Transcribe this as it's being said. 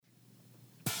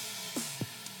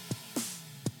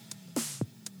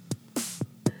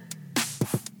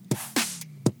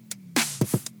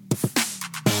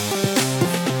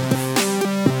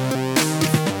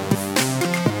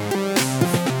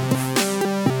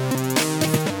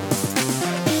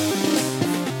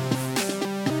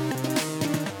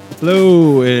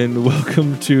Hello, and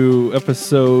welcome to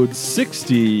episode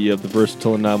 60 of the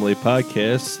Versatile Anomaly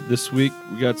podcast. This week,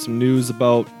 we got some news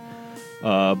about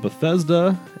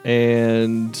Bethesda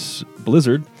and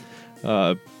Blizzard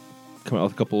coming out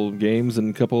with a couple of games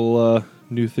and a couple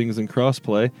new things in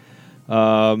crossplay.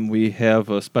 We have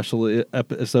a special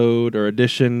episode or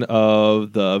edition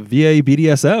of the VA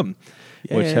BDSM,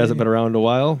 which hasn't been around in a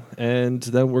while. And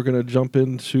then we're going to jump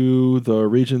into the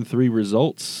Region 3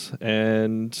 results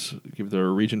and give the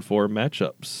Region 4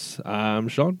 matchups. I'm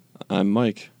Sean. I'm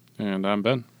Mike. And I'm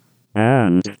Ben.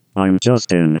 And I'm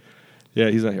Justin. Yeah,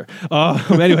 he's not here.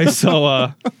 Anyway, so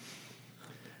I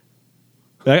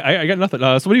got nothing. So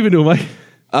what have you been doing, Mike?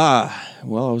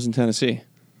 Well, I was in Tennessee.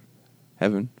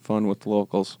 Having fun with the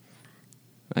locals,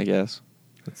 I guess.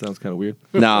 That sounds kind of weird.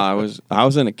 I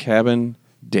was in a cabin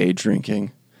day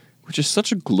drinking, which is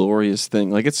such a glorious thing.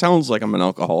 Like, it sounds like I'm an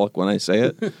alcoholic when I say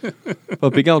it.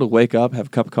 But being able to wake up, have a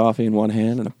cup of coffee in one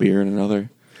hand and a beer in another,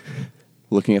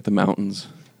 looking at the mountains,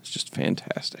 it's just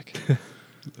fantastic.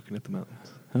 Looking at the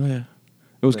mountains. Oh, yeah.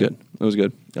 It was good. It was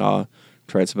good.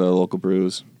 Tried some of the local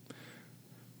brews.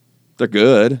 They're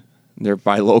good. They're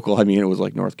buy local. I mean, it was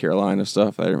like North Carolina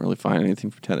stuff. I didn't really find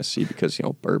anything from Tennessee because,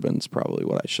 bourbon's probably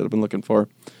what I should have been looking for.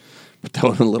 But that would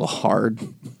have been a little hard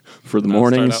for the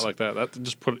mornings. Start out like that.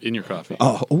 Just put it in your coffee.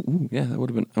 Yeah, that would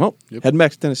have been. Oh, yep. Heading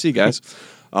back to Tennessee, guys.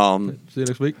 See you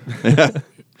next week.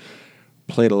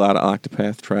 Played a lot of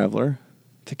Octopath Traveler.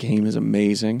 The game is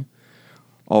amazing.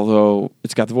 Although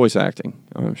it's got the voice acting.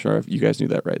 I'm sure if you guys knew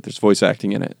that, right? There's voice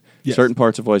acting in it. Yes. Certain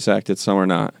parts are voice acted, some are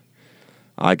not.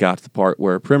 I got to the part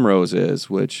where Primrose is,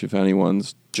 which if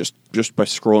anyone's just by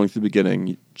scrolling through the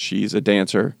beginning, she's a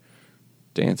dancer.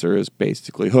 Dancer is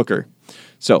basically hooker.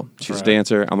 So she's a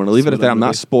dancer. I'm going to leave it at that. I'm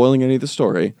not spoiling any of the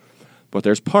story. But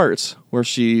there's parts where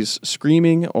she's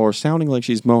screaming or sounding like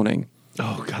she's moaning.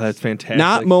 Oh, God, that's fantastic.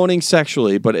 Not moaning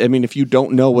sexually, but I mean, if you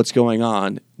don't know what's going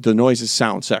on, the noises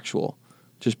sound sexual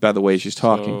just by the way she's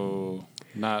talking. So,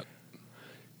 not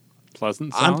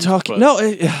pleasant sounds, I'm talking.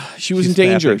 She was in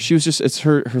danger. Fapping. She was just. It's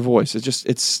her voice.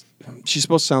 She's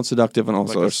supposed to sound seductive and all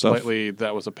this other stuff. Slightly,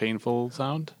 that was a painful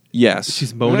sound. Yes,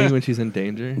 she's moaning when she's in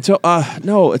danger. So,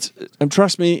 no, it's.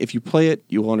 Trust me, if you play it,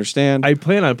 you will understand. I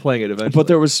plan on playing it eventually.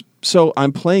 But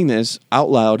I'm playing this out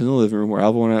loud in the living room where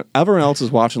everyone else is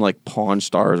watching like Pawn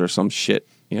Stars or some shit.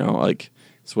 Like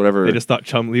it's whatever. They just thought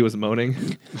Chum-Li was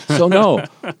moaning. So no,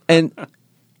 and.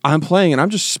 I'm playing, and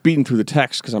I'm just speeding through the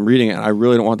text because I'm reading it, and I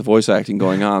really don't want the voice acting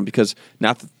going on because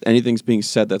not that anything's being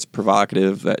said that's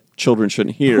provocative that children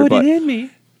shouldn't hear. Put it in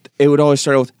me. It would always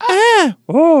start with,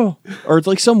 or it's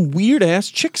like some weird-ass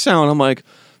chick sound. I'm like,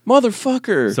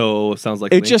 motherfucker. So it sounds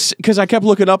like it just, because I kept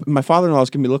looking up, and my father-in-law was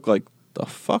giving me a look like, the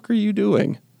fuck are you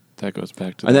doing? That goes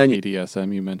back to the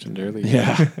BDSM you mentioned earlier.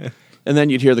 Yeah. And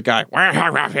then you'd hear the guy,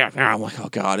 I'm like, oh,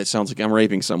 God, it sounds like I'm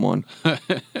raping someone.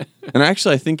 And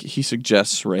actually, I think he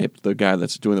suggests rape, the guy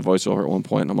that's doing the voiceover at one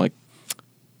point. And I'm like...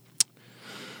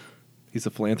 He's a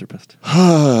philanthropist.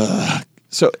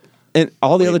 So, and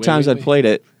all the other times I'd played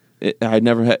it, I'd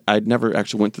never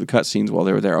actually went through the cutscenes while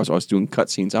they were there. I was always doing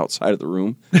cutscenes outside of the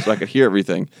room so I could hear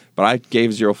everything. But I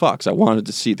gave zero fucks. I wanted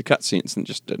to see the cutscenes, and it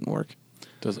just didn't work.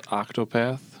 Does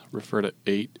Octopath refer to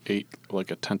eight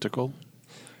like a tentacle?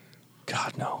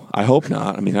 God, no. I hope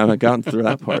not. I mean, I haven't gotten through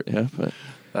that part yet, but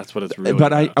that's what it's really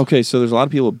about. So there's a lot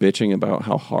of people bitching about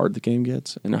how hard the game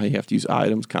gets and how you have to use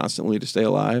items constantly to stay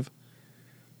alive.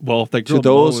 Well, if they to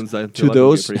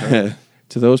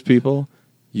those people,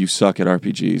 you suck at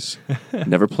RPGs.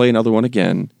 Never play another one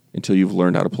again until you've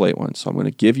learned how to play one. So I'm going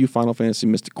to give you Final Fantasy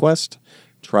Mystic Quest.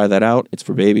 Try that out. It's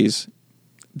for babies.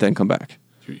 Then come back.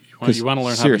 You want to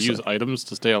learn how to use items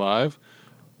to stay alive?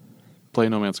 Play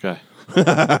No Man's Sky.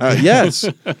 Yes,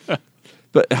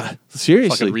 but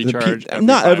seriously,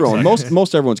 not everyone.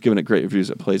 Most everyone's giving it great reviews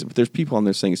that plays it, but there's people on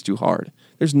there saying it's too hard.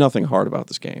 There's nothing hard about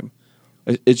this game.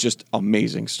 It's just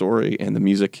amazing story, and the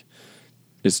music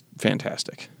is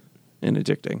fantastic and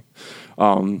addicting.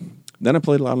 Then I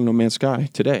played a lot of No Man's Sky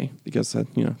today because I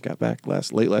got back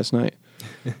late last night.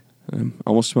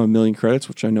 Almost to my 1,000,000 credits,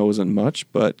 which I know isn't much,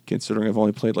 but considering I've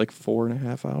only played like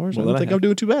 4.5 hours, I don't think I'm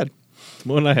doing too bad. It's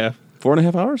more than I have.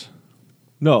 4.5 hours?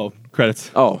 No, credits.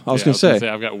 Oh, I was going to say.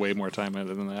 I've got way more time in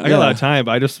it than that. I got a lot of time,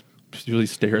 but I just usually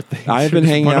stare at things. I've been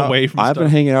hanging out. I've been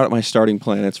hanging out at my starting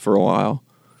planets for a while.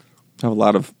 I have a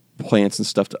lot of plants and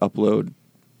stuff to upload.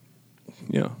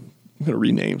 I'm going to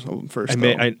rename some of them first.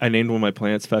 I named one of my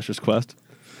planets Fester's Quest.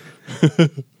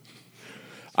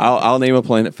 I'll name a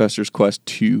planet Fester's Quest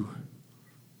 2.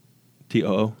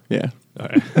 TOO? Yeah. All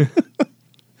right.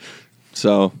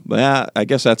 So, but yeah, I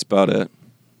guess that's about it.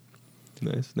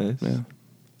 Nice. Yeah.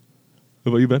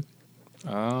 What about you, Ben?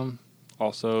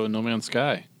 Also, No Man's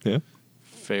Sky. Yeah.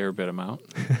 Fair bit amount.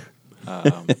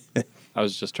 I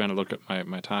was just trying to look at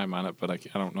my time on it, but I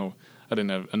don't know. I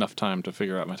didn't have enough time to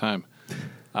figure out my time.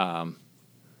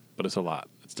 But it's a lot.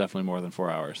 It's definitely more than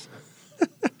 4 hours.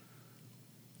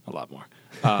 A lot more.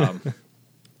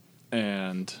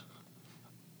 And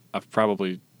I've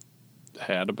probably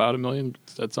had about 1 million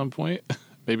at some point.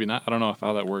 Maybe not. I don't know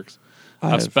how that works.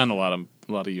 I've spent a lot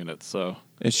of units, so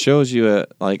it shows you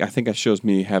I think it shows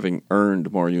me having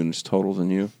earned more units total than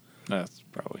you. That's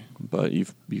probably. But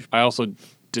you've I also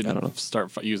didn't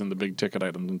start using the big ticket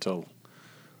items until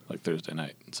like Thursday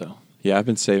night. So yeah, I've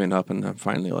been saving up, and I'm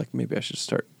finally like, maybe I should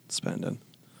start spending.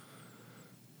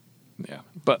 Yeah,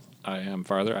 but I am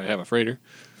farther. I have a freighter,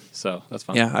 so that's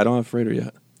fun. Yeah, I don't have a freighter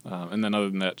yet. And then other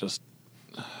than that, just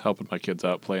helping my kids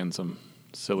out playing some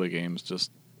silly games.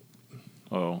 Just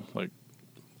like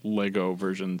Lego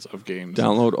versions of games.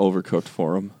 Download Overcooked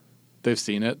for them. They've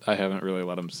seen it. I haven't really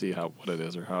let them see what it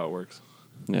is or how it works.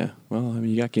 Yeah, well, I mean,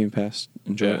 you got Game Pass.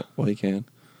 Enjoy it while you can.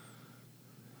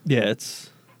 Yeah,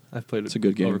 I've played it. It's a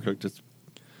good game. Overcooked.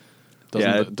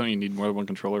 Don't you need more than one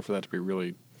controller for that to be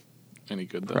really any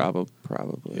good, though?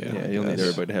 Probably. Yeah, you'll need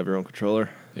everybody to have their own controller.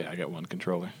 Yeah, I got one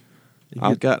controller.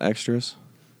 I've got extras.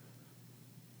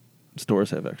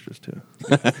 Stores have extras, too.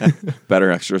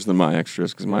 Better extras than my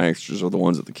extras, because my extras are the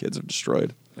ones that the kids have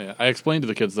destroyed. Yeah, I explained to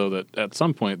the kids, though, that at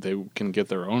some point they can get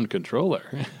their own controller,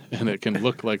 and it can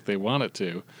look like they want it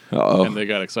to. Uh-oh. And they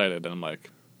got excited, and I'm like,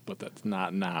 but that's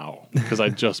not now, because I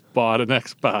just bought an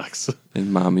Xbox.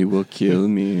 And Mommy will kill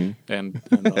me. and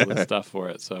all this stuff for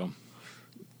it, so.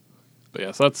 But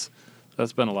yeah, so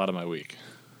that's been a lot of my week.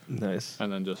 Nice.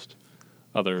 And then just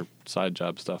other side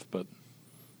job stuff, but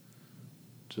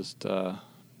just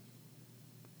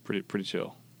pretty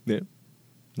chill. Yeah.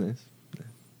 Nice.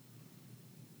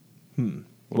 What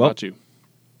about you?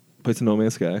 Played some No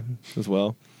Man's Sky as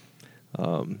well.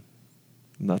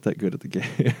 Not that good at the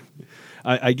game.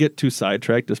 I get too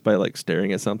sidetracked just by like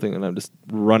staring at something, and I'm just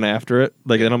run after it.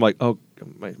 Like, and I'm like, oh,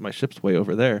 my ship's way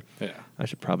over there. Yeah, I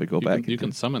should probably go back. You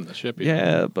can summon the ship.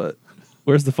 Yeah, but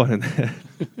where's the fun in that?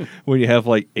 When you have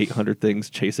like 800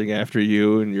 things chasing after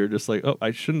you, and you're just like, oh,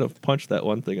 I shouldn't have punched that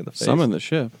one thing in the face. Summon the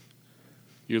ship.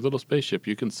 Your little spaceship,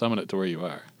 you can summon it to where you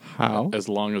are. How? As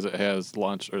long as it has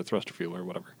launch or thruster fuel or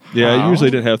whatever. Yeah, I usually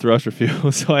didn't have thruster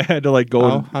fuel, so I had to like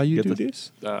go. How you do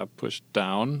this? Push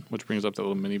down, which brings up the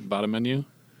little mini bottom menu.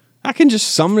 I can just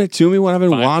summon it to me when I've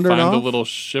been wandering off. Find the little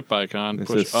ship icon, it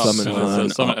push says up, summon and on, it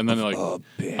says summon, and then like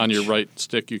bitch. on your right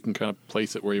stick, you can kind of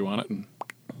place it where you want it, and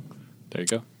there you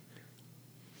go.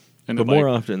 And But more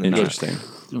often than Interesting.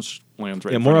 just lands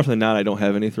right. Yeah, more often than not, I don't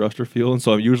have any thruster fuel, and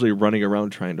so I'm usually running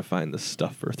around trying to find the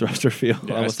stuff for thruster fuel.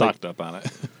 Yeah, I stocked up on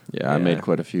it. Yeah, I made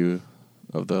quite a few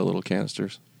of the little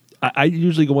canisters. I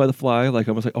usually go by the fly. Like,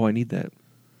 I was like, oh, I need that.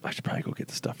 I should probably go get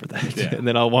the stuff for that. Yeah. And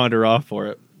then I'll wander off for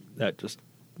it. That's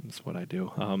what I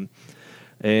do.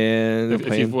 And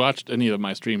if you've watched any of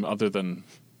my stream other than,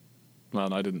 well,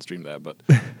 no, I didn't stream that, but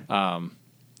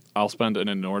I'll spend an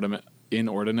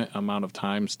inordinate amount of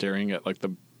time staring at like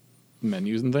the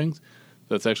menus and things.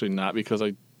 That's actually not because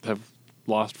I have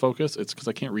lost focus. It's because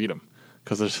I can't read them.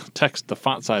 Because there's text, the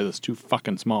font size is too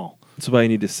fucking small. That's why I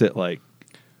need to sit like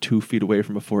 2 feet away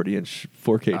from a 40-inch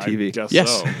 4K TV. I guess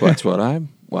Yes, so. that's what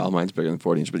well, mine's bigger than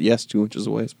 40 inch, but yes, 2 inches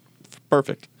away is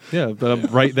perfect. Yeah, but I'm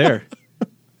right there.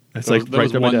 It's There like was, there right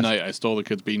was there. one night I stole the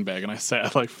kid's beanbag and I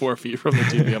sat like 4 feet from the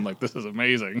TV. I'm like, this is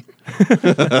amazing.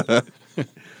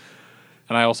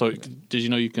 And I also, did you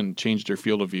know you can change their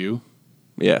field of view?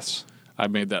 Yes. I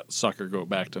made that sucker go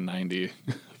back to 90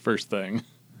 first thing.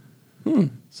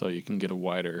 So you can get a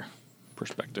wider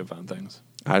perspective on things.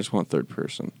 I just want third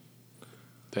person.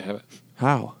 They have it.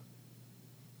 How?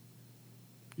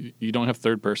 You don't have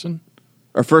third person?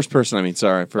 Or first person, I mean,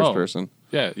 sorry, first person.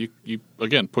 Yeah, you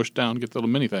again, push down, get the little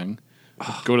mini thing.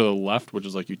 Go to the left, which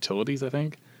is like utilities, I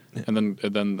think. Yeah. And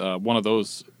then one of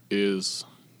those is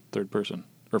third person.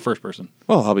 Or first person.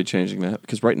 Well, I'll be changing that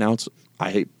because right now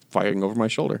I hate firing over my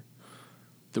shoulder.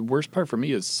 The worst part for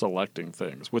me is selecting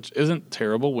things, which isn't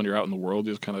terrible when you're out in the world.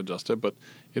 You just kind of adjust it. But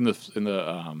in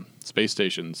the space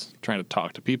stations, trying to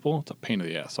talk to people, it's a pain in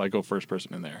the ass. So I go first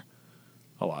person in there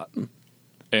a lot.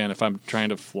 And if I'm trying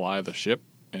to fly the ship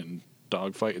and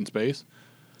dogfight in space,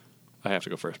 I have to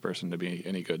go first person to be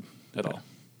any good at all.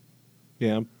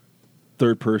 Yeah, I'm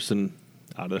third person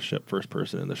out of the ship, first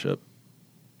person in the ship.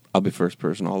 I'll be first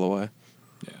person all the way.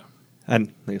 Yeah.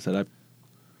 And like I said, I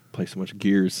play so much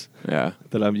Gears that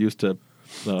I'm used to.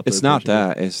 It's not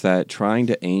that. It's that trying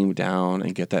to aim down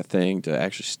and get that thing to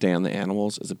actually stay on the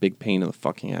animals is a big pain in the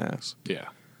fucking ass. Yeah.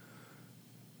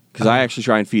 Because I actually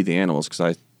try and feed the animals because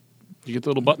I You get the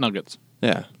little butt nuggets.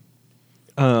 Yeah.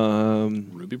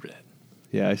 Ruby red.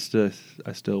 Yeah, I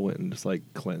still went and just like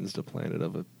cleansed a planet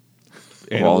of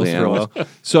all the animals.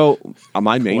 So on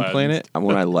my main Cleansed. planet,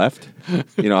 when I left,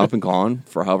 I've been gone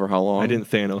for however how long. I didn't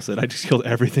Thanos it. I just killed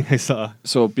everything I saw.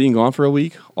 So being gone for a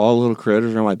week, all the little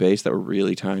critters on my base that were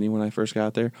really tiny when I first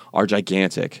got there are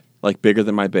gigantic, like bigger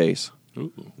than my base.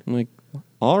 Ooh. I'm like,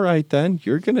 all right then,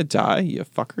 you're gonna die, you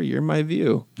fucker. You're my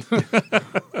view.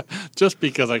 Just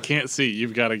because I can't see,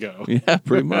 you've got to go. Yeah,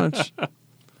 pretty much.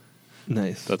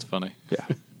 Nice. That's funny. Yeah.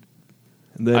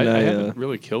 And then I haven't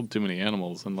really killed too many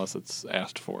animals unless it's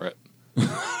asked for it.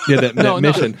 that No.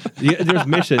 mission. Yeah, there's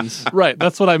missions. Right,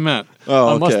 that's what I meant.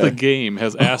 Oh, Unless okay. the game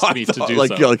has asked me to do like,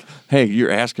 so. you're like, hey,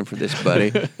 you're asking for this,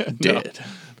 buddy. Dead.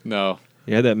 No.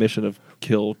 You had that mission of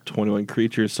kill 21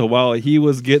 creatures. So while he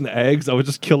was getting eggs, I was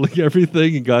just killing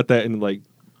everything and got that in like.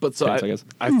 But so 10 seconds.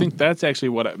 I think that's actually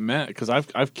what it meant because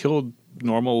I've killed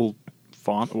normal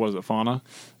fauna. What is it, fauna?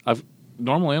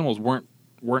 Normal animals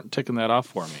weren't ticking that off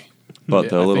for me. But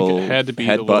the I think little it had to be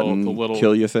head the button little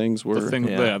kill you things were.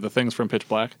 The things from Pitch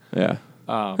Black. Yeah.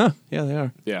 Yeah, they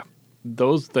are. Yeah,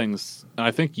 those things. And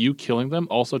I think you killing them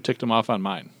also ticked them off on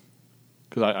mine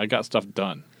because I got stuff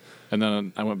done, and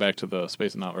then I went back to the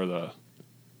space anomaly,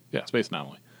 space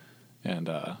anomaly, and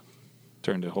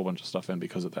turned a whole bunch of stuff in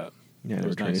because of that. Yeah, I It never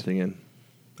was turned nice. anything in.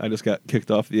 I just got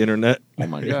kicked off the internet. Oh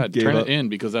my god! Gave Turn up. it in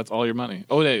because that's all your money.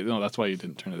 Oh, no, that's why you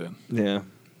didn't turn it in. Yeah.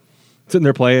 Sitting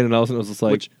there playing, and all of a sudden it was just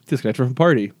like, disconnected from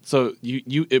party. So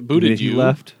it booted He you.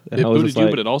 left, and It I was booted just you,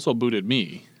 like- but it also booted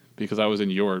me because I was in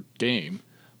your game.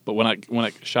 But when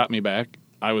it shot me back,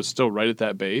 I was still right at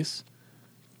that base.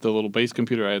 The little base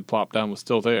computer I had plopped down was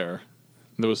still there.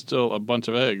 And there was still a bunch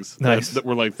of eggs that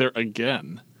were like there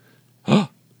again.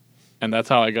 And that's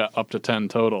how I got up to 10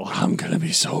 total. I'm gonna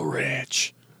be so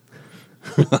rich.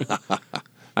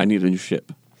 I need a new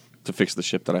ship to fix the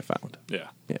ship that I found. Yeah.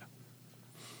 Yeah.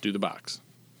 Do the box.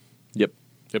 Yep.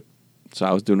 Yep. So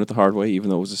I was doing it the hard way, even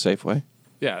though it was a safe way.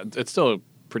 Yeah, it's still a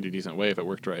pretty decent way if it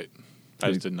worked right. I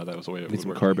just didn't know that was the way it Need would some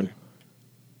work. carbon.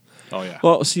 Oh, yeah.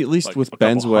 Well, see, at least Like with a couple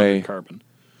Ben's hundred way, carbon.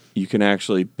 you can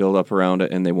actually build up around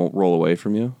it and they won't roll away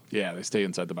from you. Yeah, they stay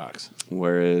inside the box.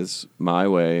 Whereas my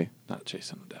way, Not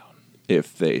chasing them down.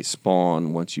 if they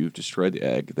spawn once you've destroyed the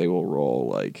egg, they will roll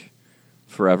like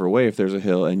forever away if there's a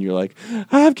hill and you're like,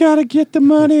 I've got to get the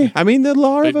money. I mean, the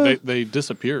larva. They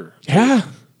disappear. Yeah.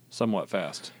 Somewhat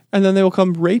fast. And then they will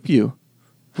come rape you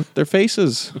with their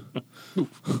faces.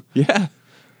 Yeah.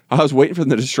 I was waiting for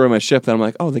them to destroy my ship. Then I'm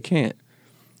like, oh, they can't.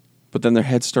 But then their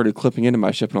heads started clipping into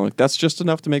my ship. And I'm like, that's just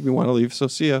enough to make me want to leave. So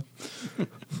see ya.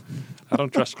 I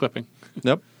don't trust clipping.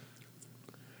 Nope.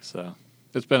 So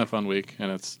it's been a fun week, and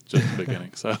it's just the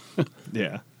beginning. So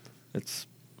Yeah. It's.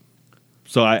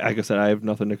 So, like I said, I have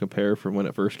nothing to compare from when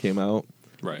it first came out.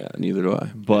 right. Yeah, neither do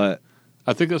I. But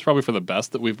I think that's probably for the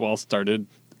best that we've all started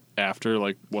after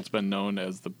like what's been known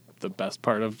as the best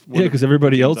part of. yeah, because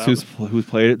everybody else comes who's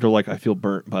played it, they're like, I feel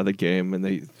burnt by the game, and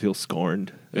they feel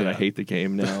scorned, and I Yeah. hate the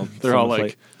game now. They're So all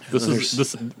it's like,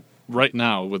 this right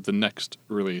now with the next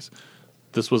release.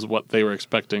 This was what they were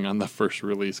expecting on the first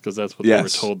release because that's what they were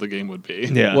Yes. told the game would be.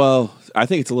 yeah. Well, I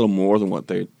think it's a little more than what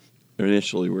they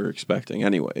initially were expecting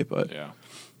anyway. But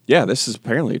Yeah. this is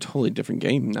apparently a totally different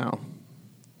game now.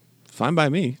 Fine by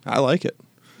me. I like it.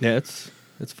 Yeah,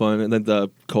 it's fun, and then the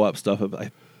co-op stuff.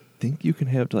 I think you can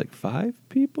have to like 5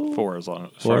 people. 4 as far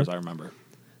Four? as I remember.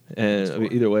 And I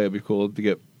mean, either way, it'd be cool to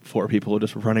get 4 people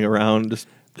just running around. Just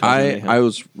I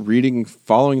was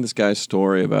following this guy's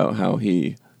story about how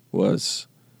he was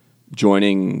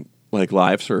joining like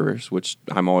live servers, which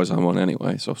I'm always on one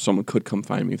anyway, so someone could come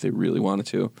find me if they really wanted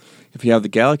to. If you have the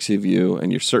galaxy view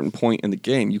and you're a certain point in the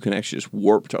game, you can actually just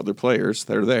warp to other players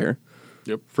that are there,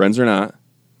 Yep. friends or not.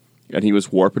 And he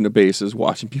was warping to bases,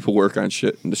 watching people work on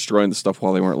shit and destroying the stuff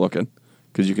while they weren't looking,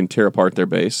 because you can tear apart their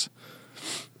base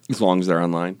as long as they're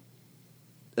online.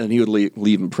 And he would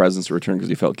leave in presents to return because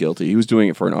he felt guilty. He was doing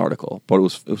it for an article, but it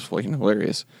was fucking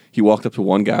hilarious. He walked up to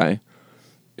one guy,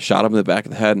 shot him in the back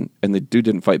of the head, and the dude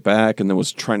didn't fight back, and then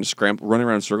was trying to scramble, running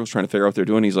around in circles, trying to figure out what they're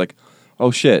doing. He's like,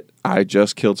 "Oh shit! I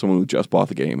just killed someone who just bought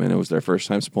the game, and it was their first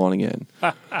time spawning in."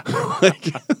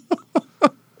 Like,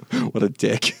 what a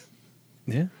dick!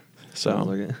 Yeah. Sounds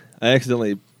So like it. I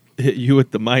accidentally hit you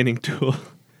with the mining tool.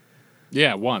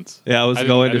 Yeah, once. Yeah, I was I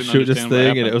going to didn't shoot this understand what thing,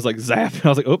 and happened. it was like zap. I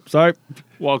was like, "Oops, sorry."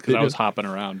 Well, because I was hopping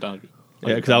around. Down,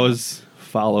 Yeah, because I was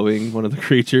following one of the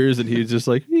creatures, and he was just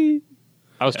like, "Ee."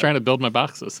 I was trying to build my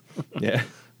boxes. Yeah. I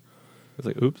was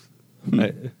like, "Oops."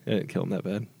 I didn't kill him that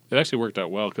bad. It actually worked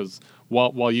out well because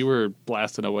while you were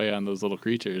blasting away on those little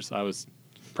creatures, I was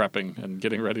prepping and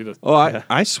getting ready to. Oh,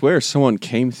 I swear someone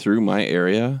came through my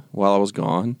area while I was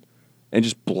gone and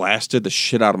just blasted the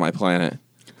shit out of my planet.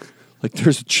 Like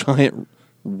there's a giant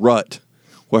rut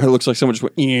where it looks like someone just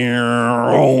went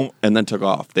and then took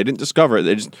off. They didn't discover it.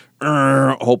 They just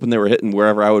hoping they were hitting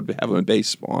wherever I would have a base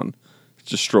spawn. It's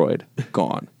destroyed,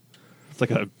 gone. It's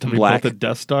like a black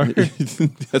Death Star.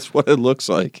 That's what it looks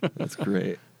like. That's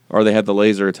great. Or they had the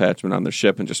laser attachment on their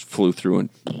ship and just flew through. And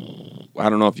I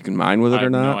don't know if you can mine with it or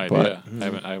not. I have no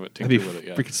idea. I haven't tinkered with it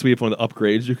yet. Freaking sweet. One of the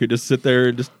upgrades, you could just sit there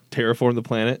and just terraform the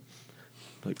planet.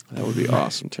 Like that would be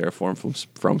awesome. Terraform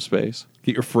from space.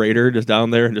 Get your freighter just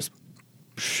down there and just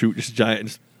shoot just giant and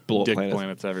just blow up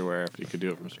planets everywhere if you could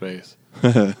do it from space.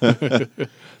 The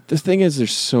thing is,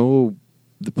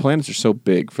 the planets are so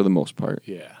big for the most part.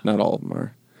 Yeah. Not all of them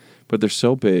are. But they're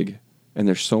so big and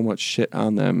there's so much shit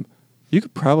on them. You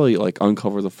could probably like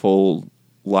uncover the full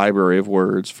library of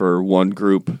words for one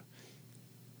group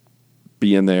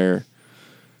being there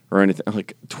or anything.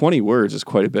 Like 20 words is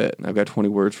quite a bit. And I've got 20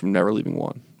 words from never leaving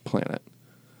one planet.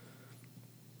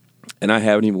 And I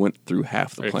haven't even went through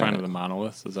half the planet. Are you finding the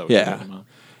monoliths? Is that what you're talking about?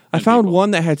 I found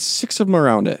one that had 6 of them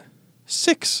around it.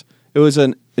 6. It's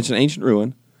an ancient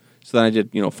ruin. So then I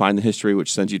did, find the history,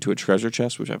 which sends you to a treasure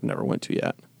chest, which I've never went to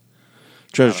yet.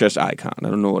 Treasure chest icon. I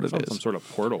don't know what it is. Some sort of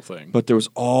portal thing. But there was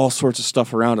all sorts of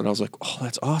stuff around it. I was like, oh,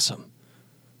 that's awesome.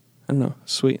 I don't know.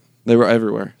 Sweet. They were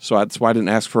everywhere. So that's why I didn't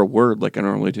ask for a word like I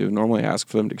normally do. Normally I ask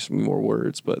for them to give me more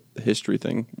words, but the history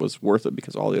thing was worth it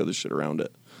because of all the other shit around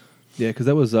it. Yeah, because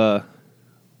that was when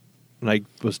I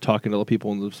was talking to the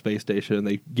people in the space station, and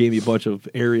they gave me a bunch of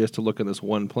areas to look in this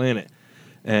one planet.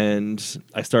 And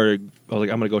I was like, I'm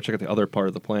going to go check out the other part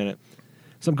of the planet.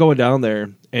 So I'm going down there,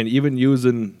 and even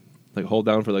using, like, hold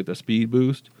down for, like, the speed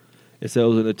boost, it said it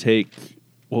was going to take,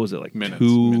 what was it, like minutes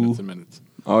and minutes.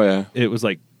 Oh, yeah. It was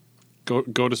like...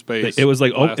 Go to space. It was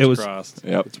like, it was...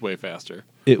 Yep. It's way faster.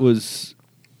 It was...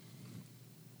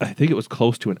 I think it was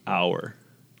close to an hour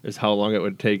is how long it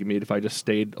would take me if I just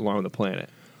stayed along the planet.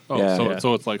 Oh, yeah.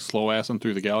 So it's like slow-assing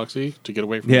through the galaxy to get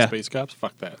away from the space cops?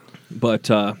 Fuck that. But,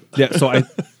 so I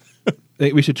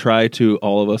think we should try to,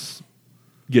 all of us,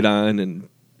 get on, and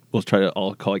we'll try to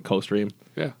all call it co-stream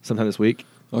sometime this week.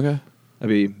 Okay.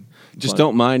 Just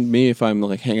don't mind me if I'm,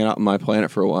 like, hanging out on my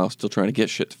planet for a while, still trying to get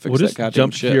shit to fix that goddamn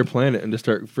jump shit. to your planet and just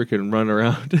start freaking running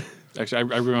around.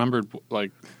 Actually, I remembered,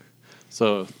 like,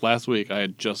 so last week I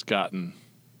had just gotten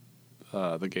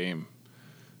the game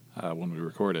when we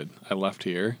recorded. I left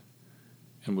here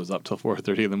and was up till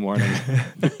 4:30 in the morning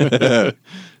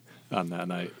on that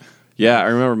night. Yeah, I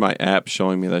remember my app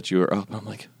showing me that you were up. I'm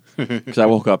like, because I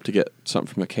woke up to get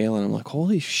something from Michaela, and I'm like,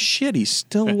 holy shit, he's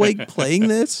still awake playing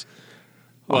this?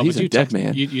 Well, he's a dead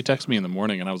man. You texted me in the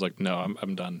morning, and I was like, no,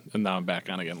 I'm done. And now I'm back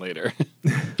on again later.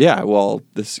 Yeah, well,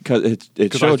 because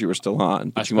it showed you were still on,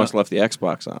 but you must have left the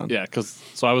Xbox on. Yeah,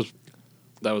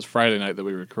 that was Friday night that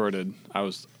we recorded. I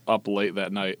was up late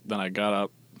that night. Then I got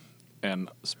up and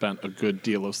spent a good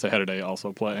deal of Saturday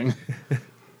also playing.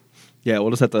 Yeah,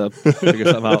 we'll just have to figure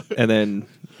something out, and then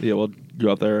we'll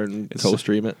go up there and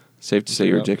co-stream it. Safe to say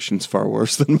your addiction's far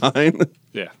worse than mine.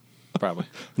 Yeah, probably.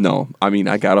 No, I mean,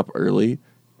 I got up early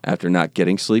after not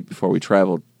getting sleep before we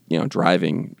traveled,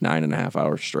 driving 9.5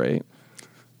 hours straight.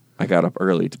 I got up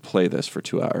early to play this for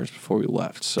 2 hours before we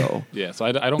left, so... Yeah, so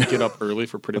I don't get up early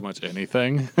for pretty much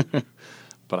anything,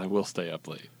 but I will stay up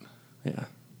late. Yeah.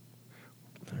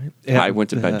 Right. I went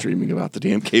to bed dreaming about the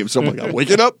damn game, so I'm like, I'm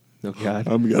waking up. Oh, God.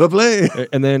 I'm going to play.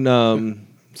 And then,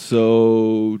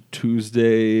 so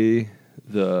Tuesday,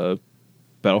 the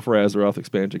Battle for Azeroth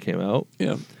expansion came out.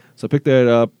 Yeah. So I picked that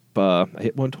up. I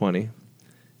hit 120.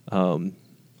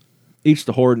 Each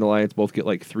the Horde and Alliance both get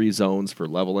like 3 zones for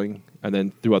leveling, and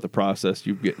then throughout the process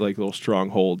you get like little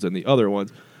strongholds in the other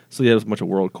ones. So yeah, there's a bunch of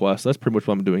world quests. That's pretty much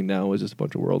what I'm doing now, is just a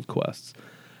bunch of world quests.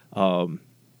 Still,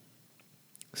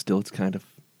 it's kind of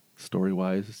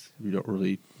story-wise, you don't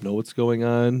really know what's going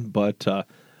on, but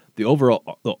the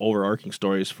overarching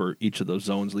stories for each of those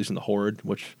zones, at least in the Horde,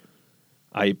 which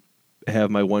I have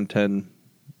my 110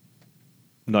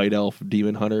 Night Elf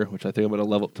Demon Hunter, which I think I'm going to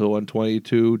level up to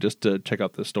 122 just to check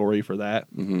out the story for that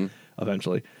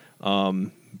eventually.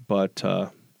 But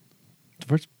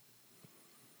it's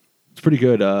pretty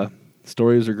good.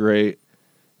 Stories are great.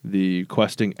 The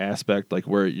questing aspect, like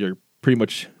where you're pretty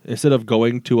much, instead of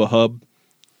going to a hub,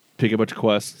 picking a bunch of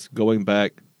quests, going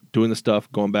back, doing the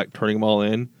stuff, going back, turning them all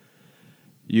in,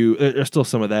 there's still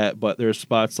some of that, but there's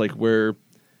spots like where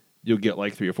you'll get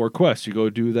like 3 or 4 quests. You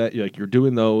go do that, you're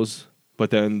doing those,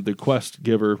 but then the quest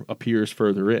giver appears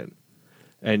further in,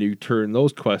 and you turn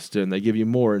those quests in. They give you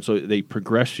more, and so they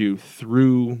progress you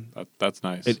through. That's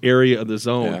nice. An area of the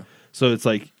zone. Yeah. So it's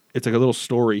like a little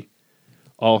story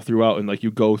all throughout, and like you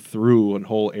go through a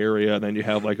whole area, and then you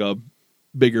have like a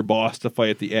bigger boss to fight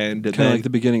at the end, and kind of like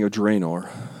the beginning of Draenor.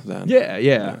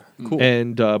 Then cool.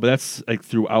 And but that's like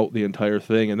throughout the entire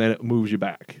thing, and then it moves you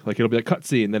back. Like it'll be a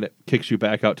cutscene, and then it kicks you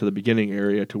back out to the beginning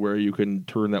area to where you can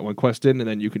turn that one quest in, and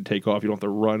then you can take off. You don't have to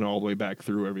run all the way back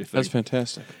through everything. That's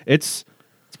fantastic. It's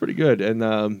pretty good, and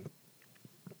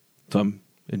so I'm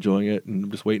enjoying it, and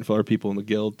I'm just waiting for other people in the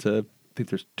guild to. I think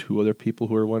there's 2 other people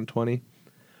who are 120.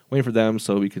 Waiting for them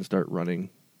so we can start running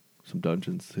some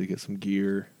dungeons to get some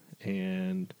gear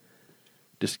and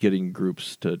just getting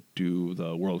groups to do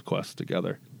the world quests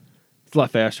together. It's a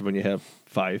lot faster when you have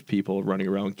 5 people running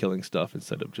around killing stuff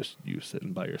instead of just you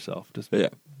sitting by yourself, just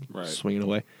swinging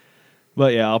away.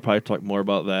 But yeah, I'll probably talk more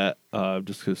about that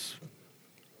just because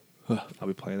I'll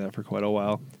be playing that for quite a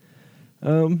while.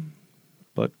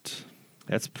 But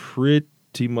that's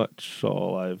pretty much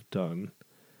all I've done.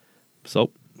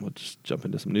 So we'll just jump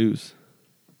into some news.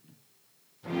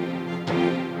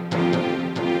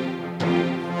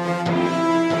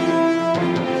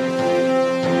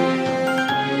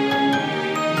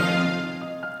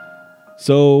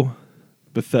 So,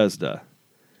 Bethesda,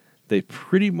 they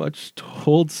pretty much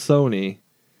told Sony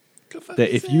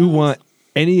that if you want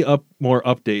any more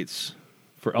updates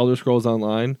for Elder Scrolls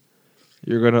Online,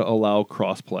 you're going to allow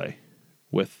crossplay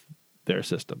with their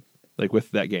system, like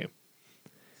with that game.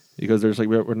 Because there's like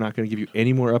we're not going to give you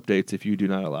any more updates if you do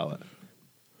not allow it,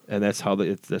 and that's how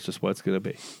that's just what it's going to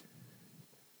be.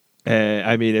 And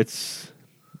I mean,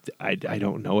 I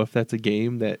don't know if that's a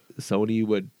game that Sony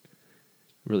would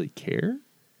really care.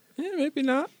 Yeah, maybe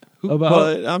not. About,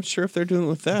 but I'm sure if they're doing it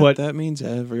with that means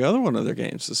every other one of their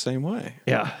games the same way.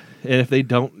 Yeah, and if they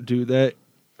don't do that,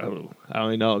 I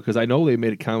don't know, because I know they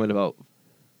made a comment about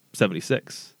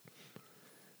 76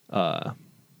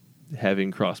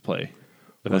 having crossplay.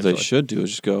 What they should do is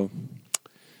just go,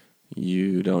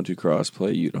 you don't do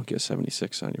crossplay, you don't get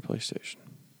 76 on your PlayStation.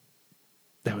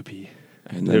 That would be...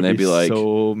 And then they'd be like...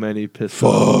 so many pissed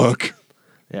fuck!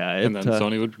 Yeah, and then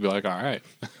Sony would be like, all right.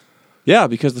 Yeah,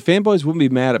 because the fanboys wouldn't be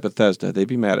mad at Bethesda. They'd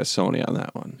be mad at Sony on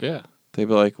that one. Yeah. They'd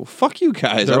be like, well, fuck you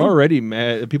guys. They're already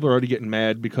mad. People are already getting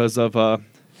mad because of,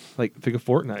 think of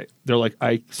Fortnite. They're like,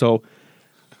 I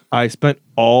spent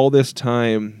all this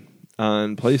time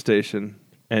on PlayStation...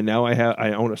 And now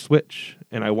I own a Switch,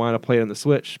 and I want to play it on the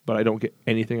Switch, but I don't get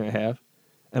anything I have,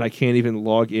 and I can't even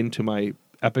log into my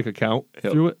Epic account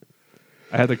through it.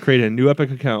 I have to create a new Epic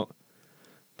account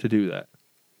to do that.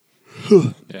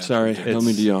 Sorry, I don't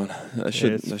mean to yawn. It's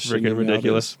freaking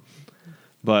ridiculous.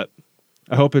 But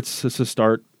I hope it's a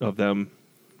start of them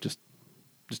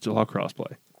just allow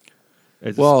crossplay.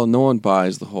 Well, no one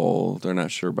buys the whole, they're not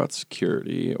sure about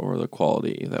security or the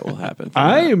quality that will happen.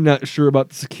 I am not sure about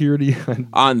the security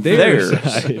on their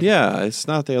side. Yeah, it's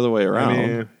not the other way around. I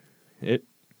mean, I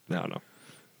don't know.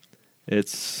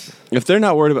 It's if they're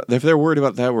worried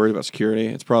about security,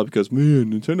 it's probably because,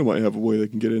 man, Nintendo might have a way they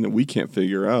can get in that we can't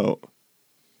figure out.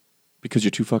 Because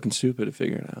you're too fucking stupid to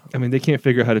figure it out. I mean, they can't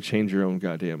figure out how to change your own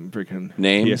goddamn freaking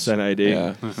names, PSN ID.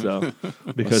 Yeah. So,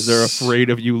 because they're afraid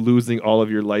of you losing all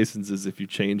of your licenses if you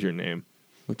change your name.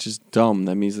 Which is dumb.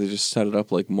 That means they just set it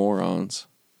up like morons.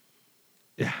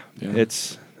 Yeah.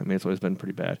 It's always been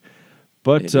pretty bad.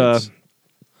 But, and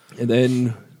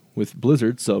then with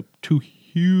Blizzard, so 2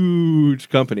 huge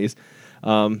companies.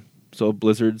 So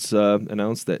Blizzard's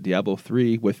announced that Diablo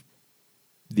 3 with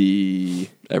the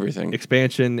everything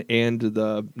expansion and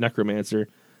the Necromancer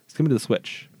is coming to the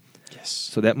Switch. Yes.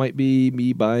 So that might be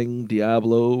me buying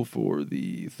Diablo for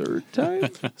the 3rd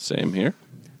time. Same here.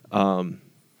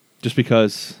 Just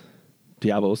because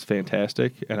Diablo's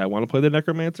fantastic and I want to play the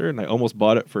Necromancer and I almost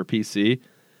bought it for PC.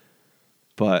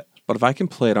 But if I can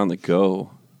play it on the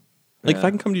go, like if I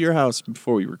can come to your house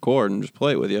before we record and just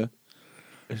play it with you,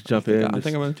 just jump in. I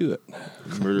think I'm going to do it.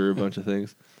 Murder a bunch of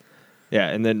things. Yeah,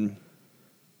 and then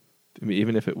I mean,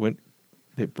 even if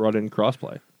they brought in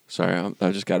crossplay. Sorry,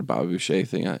 I just got a Bobby Boucher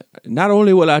thing. Not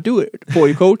only will I do it for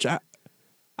you, Coach,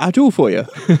 I do it for you.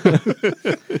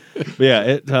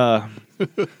 Yeah,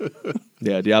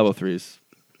 Diablo 3's.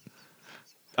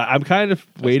 I'm kind of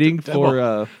waiting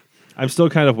for. I'm still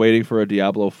kind of waiting for a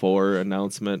Diablo 4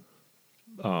 announcement.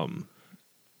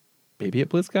 Maybe at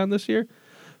BlizzCon this year,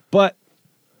 but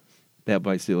that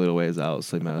might see a little ways out,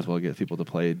 so they might as well get people to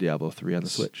play Diablo 3 on the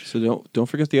Switch. So don't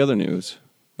forget the other news.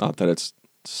 Not that it's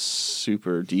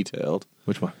super detailed.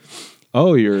 Which one?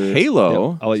 Oh, your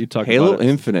Halo. Yeah, I'll let you talk Halo about it.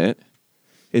 Infinite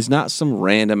is not some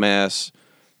random ass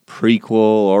prequel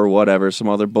or whatever, some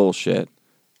other bullshit.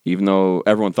 Even though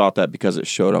everyone thought that because it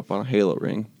showed up on a Halo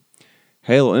ring.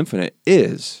 Halo Infinite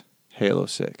is Halo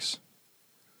 6.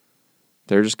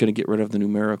 they're just going to get rid of the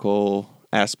numerical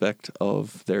aspect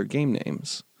of their game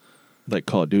names. Like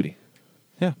Call of Duty.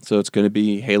 Yeah. So it's going to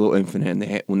be Halo Infinite, and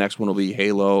the next one will be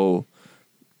Halo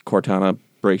Cortana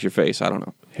Breaks Your Face. I don't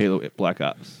know. Halo Black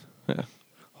Ops. Yeah.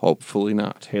 Hopefully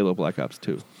not. Halo Black Ops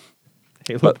 2.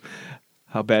 Halo. But-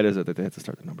 How bad is it that they have to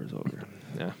start the numbers over?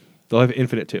 Yeah. They'll have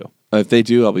Infinite too. If they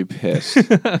do, I'll be pissed.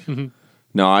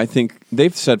 No, I think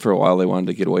they've said for a while they wanted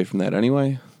to get away from that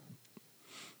anyway.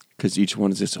 Because each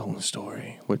one is its own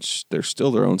story, which they're still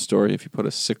their own story if you put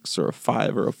a 6 or a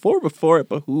 5 or a 4 before it,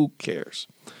 but who cares?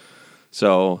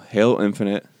 So, Halo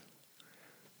Infinite,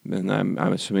 and I'm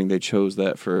assuming they chose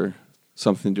that for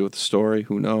something to do with the story.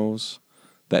 Who knows?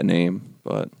 That name,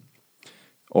 but...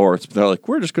 Or they're like,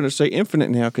 we're just going to say Infinite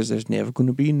now because there's never going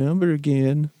to be a number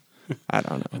again. I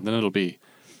don't know. And then it'll be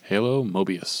Halo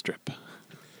Mobius Strip.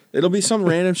 It'll be some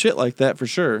random shit like that for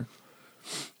sure.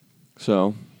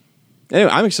 So,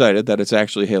 anyway, I'm excited that it's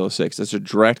actually Halo 6. It's a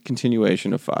direct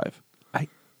continuation of 5.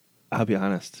 I'll be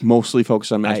honest. Mostly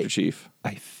focused on Master Chief.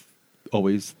 I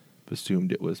always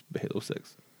assumed it was Halo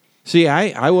 6. See,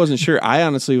 I wasn't sure. I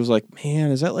honestly was like,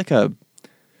 man, is that like a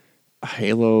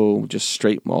Halo just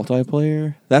straight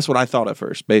multiplayer? That's what I thought at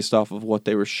first, based off of what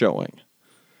they were showing.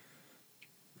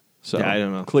 So, Yeah, I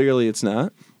don't know. Clearly it's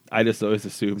not. I just always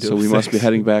assumed it So was we must be 6.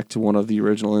 heading back to one of the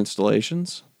original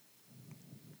installations.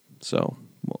 So,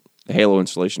 the Halo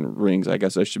installation rings. I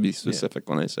guess I should be specific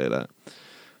when I say that.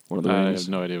 One of the I rings. have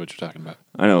no idea what you're talking about.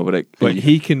 I know, but But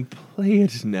he can play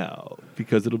it now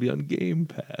because it'll be on Game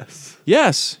Pass.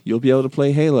 yes, you'll be able to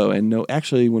play Halo. And no,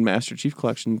 actually, when Master Chief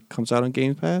Collection comes out on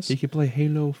Game Pass, He can play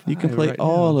Halo 5 you can play right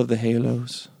all now. of the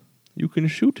Halos. You can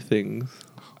shoot things.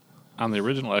 On the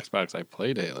original Xbox, I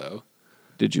played Halo.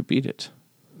 Did you beat it?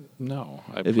 No,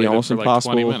 I It'd played be almost it for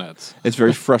impossible. like 20 minutes. It's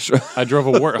very frustrating. I drove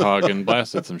a warthog and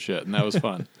blasted some shit, and that was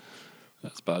fun.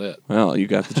 That's about it. Well, you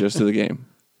got the gist of the game.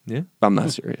 Yeah. I'm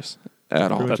not serious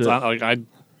at all. Pretty much That's it. not like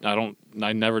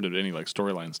I never did any like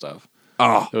storyline stuff.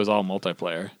 Oh, It was all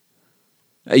multiplayer.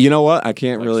 you know what? I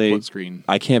can't Like really. split screen.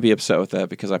 I can't be upset with that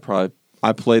because I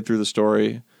played through the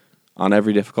story on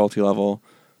every difficulty level,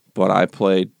 but I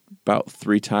played about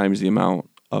 3 times the amount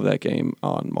of that game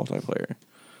on multiplayer.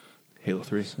 Halo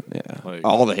 3. Yeah, Like-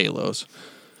 all the Halos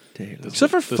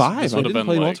except for 5. this I would've didn't been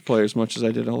play like- multiplayer as much as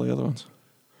I did all the other ones.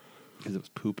 Because it was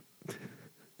poop.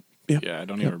 Yeah, I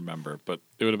don't even remember, but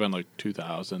it would have been like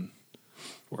 2000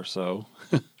 or so,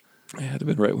 Yeah, it had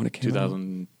been right when it came out.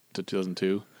 2000 to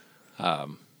 2002.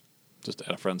 Just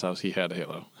at a friend's house, he had a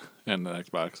Halo and an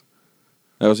Xbox.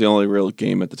 That was the only real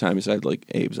game at the time besides like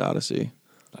Abe's Odyssey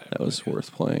I have that no was idea.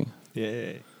 worth playing.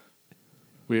 Yeah.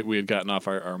 We had gotten off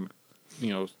our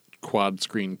quad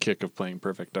screen kick of playing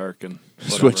Perfect Dark and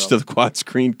whatever Switched to else. the quad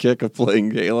screen kick of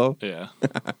playing Halo Yeah,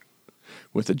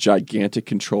 with a gigantic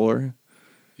controller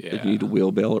yeah. that you need to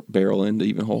wheel barrel in to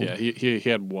even hold. Yeah, he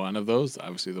had one of those,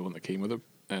 obviously the one that came with it,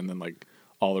 and then like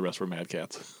all the rest were Mad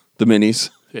Cats. The minis.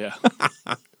 Yeah,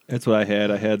 That's what I had.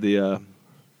 I had the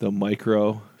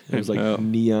micro. It was like Oh.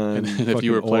 neon. and if fucking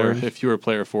you were orange.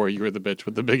 player 4, you were the bitch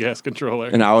with the big ass controller.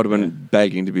 And I would have been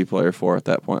begging to be player 4 at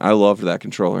that point. I loved that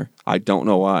controller. I don't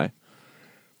know why.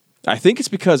 I think it's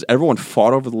because everyone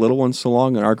fought over the little one so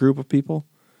long in our group of people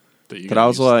you that gotta I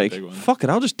was use the like, big one. fuck it,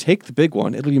 I'll just take the big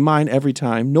one. It'll be mine every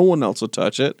time. No one else will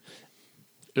touch it.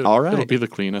 all right. It'll be the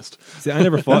cleanest. See, I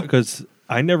never fought because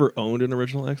I never owned an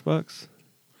original Xbox,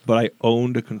 but I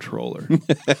owned a controller.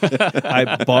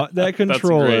 I bought that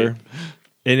controller, great.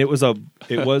 and it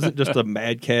wasn't just a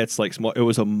Mad Catz like small. It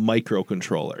was a micro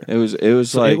controller. It was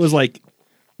So like it was like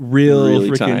real really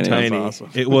freaking tiny. tiny. That's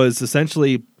awesome. It was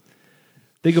essentially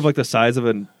think of like the size of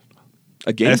an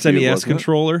a GameCube, SNES wasn't it?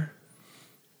 controller,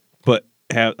 but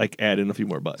add in a a few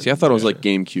more buttons. See, I thought it was like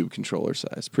GameCube controller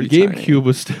size. The Pretty tiny. GameCube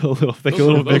was still a little, Those a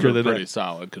little were bigger than pretty that.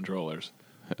 solid controllers.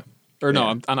 Or no,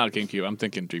 Yeah. I'm not GameCube. I'm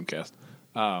thinking Dreamcast.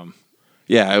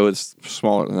 Yeah, it was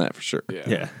smaller than that for sure. Yeah.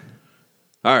 Yeah.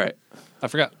 All right. I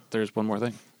forgot. There's one more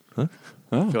thing. Huh?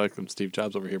 Oh. I feel like I'm Steve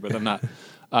Jobs over here, but I'm not.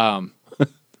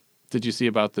 Did you see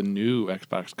about the new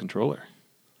Xbox controller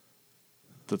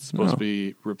that's supposed No. to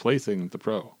be replacing the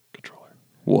Pro controller?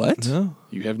 What? No.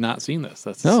 You have not seen this.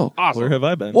 That's No. awesome. Where have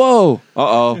I been? Whoa.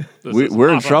 Uh-oh. This we, is we're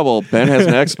in awesome. trouble. Ben has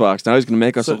an Xbox. Now he's going to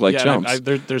make us So, look like yeah, chumps.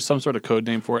 there's some sort of code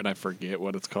name for it, and I forget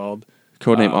what it's called.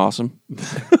 Codename Awesome.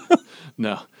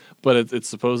 No, but it's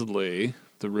supposedly,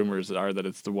 the rumors are that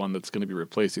it's the one that's going to be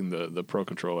replacing the Pro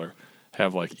controller.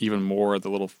 Have like even more of the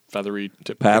little feathery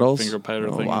tip Paddles? finger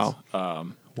paddle Oh, things. wow.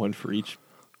 One for each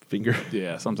finger.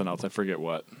 Yeah, something else. I forget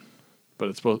what. But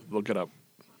it's supposed. Look it up.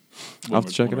 I'll have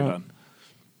to check it we're out. done.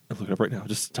 Look it up right now.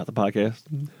 Just stop the podcast.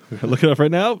 Look it up right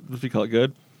now. If you call it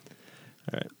good.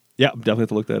 All right. Yeah, definitely have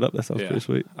to look that up. That sounds pretty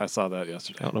sweet. I saw that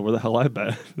yesterday. I don't know where the hell I've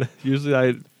been. Usually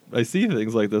I see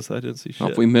things like this. I didn't see shit.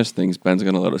 If we miss things, Ben's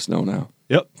going to let us know now.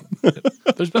 Yep.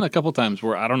 There's been a couple times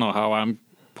where I don't know how I'm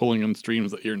pulling in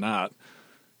streams that you're not,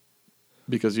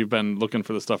 because you've been looking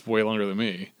for the stuff way longer than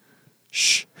me.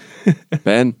 Shh.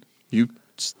 Ben, you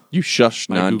shush,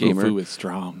 My non-gamer. Google Foo is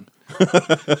strong.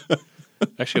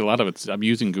 Actually, a lot of it's I'm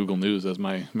using Google News as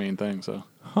my main thing. So,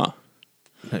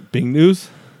 Bing News?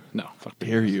 no, fuck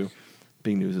Dare you.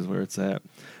 Bing News is where it's at.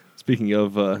 Speaking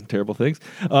of terrible things,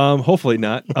 hopefully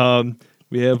not.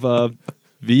 We have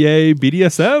VA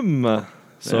BDSM.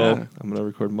 So Yeah. I'm going to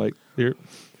record Mike here.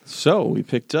 So we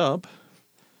picked up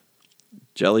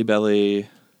Jelly Belly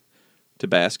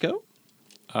Tabasco,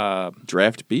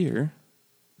 draft beer,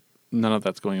 None of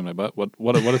that's going in my butt. What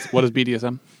is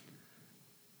BDSM?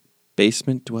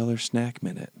 Basement Dweller Snack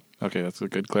Minute. Okay, that's a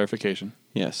good clarification.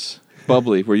 Yes.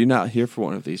 Bubbly, were you not here for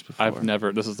one of these before? I've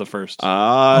never. This is the first. It's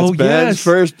Oh, Ben's yes.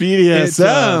 first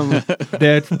BDSM.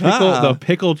 That the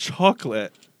pickle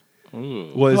chocolate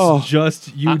Ooh. was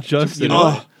just you know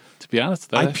what? To be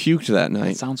honest, I that puked that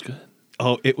night. sounds good.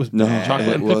 Oh, it was No. bad. Chocolate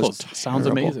It and was pickles sounds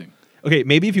terrible. amazing. Okay,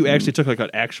 maybe if you actually took like an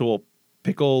actual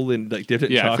pickle and like dipped it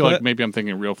in Yeah, chocolate. I feel like maybe I'm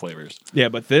thinking real flavors. Yeah,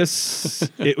 but this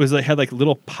it was like had like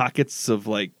little pockets of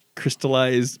like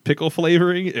crystallized pickle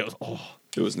flavoring.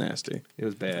 It was nasty. it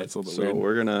was bad. That's a little So weird.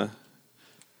 we're gonna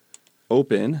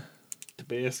open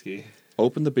Tabasco.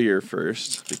 the beer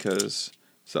first because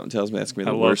something tells me that's gonna be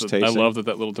I the love worst that. tasting. I love that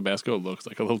little Tabasco looks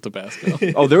like a little Tabasco.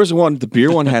 Oh, there was one. The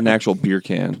beer one had an actual beer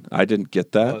can. I didn't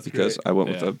get that that's because great. I went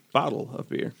with Yeah. a bottle of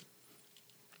beer.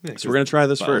 Yeah, So we're gonna try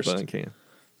this bottle first. button can.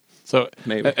 So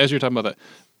Maybe. as you're talking about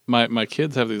that, my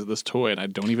kids have this toy, and I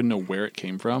don't even know where it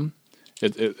came from.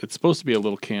 It's supposed to be a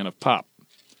little can of pop,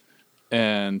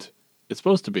 and it's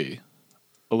supposed to be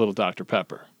a little Dr.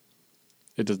 Pepper.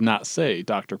 It does not say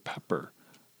Dr. Pepper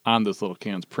on this little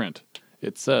can's print.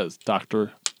 It says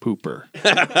Dr. Pooper.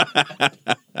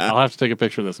 I'll have to take a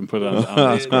picture of this and put it on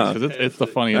the screen because it's the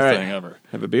funniest All right. thing ever.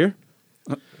 Have a beer.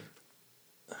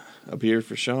 A beer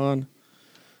for Sean,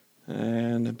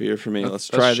 and a beer for me. Let's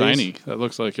That's try these. shiny. That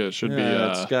looks like it should be.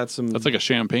 It's got some. That's like a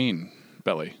champagne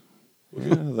belly.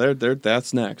 Yeah, there.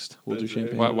 That's next. We'll do That's right.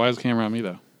 champagne. Why is the camera on me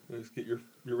though? Let's get your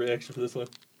reaction for this one.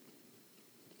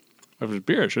 If it's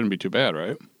beer, it shouldn't be too bad,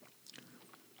 right?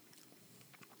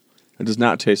 It does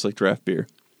not taste like draft beer.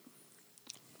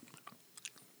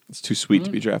 It's too sweet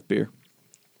to be draft beer.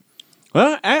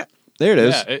 Well, there it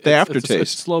is. Yeah, The it's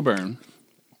aftertaste. slow burn.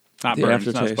 Not The burn. It's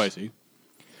not aftertaste. spicy.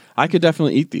 I could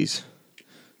definitely eat these.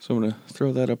 So I'm going to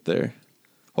throw that up there.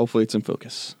 Hopefully it's in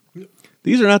focus.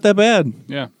 These are not that bad.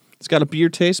 Yeah, It's got a beer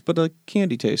taste, but a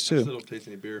candy taste too. don't taste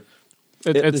any beer.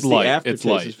 it's the light. aftertaste It's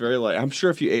light. is very light. I'm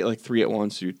sure if you ate like 3 at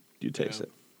once, you'd taste Yeah.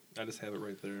 it. I just have it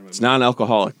right there. In my It's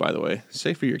non-alcoholic, by the way.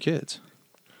 Safe for your kids.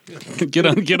 get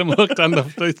them hooked on the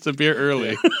taste of beer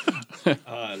early.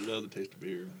 I love the taste of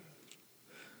beer.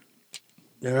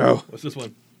 No. What's this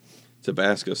one?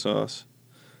 Tabasco sauce.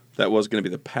 That was going to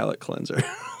be the palate cleanser.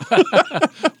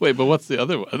 Wait, but what's the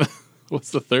other one?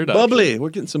 What's the third option? Bubbly. We're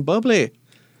getting some bubbly.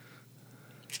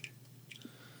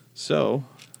 So,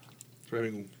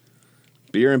 Having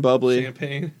beer and bubbly.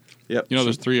 champagne. Yep. You know,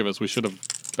 there's 3 of us. We should have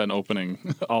been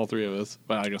opening all 3 of us.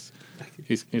 But I guess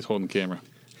he's holding the camera.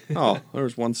 Oh, there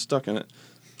was one stuck in it.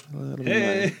 That'll be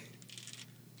Hey.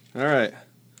 mine. All right.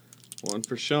 One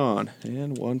for Sean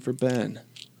and one for Ben.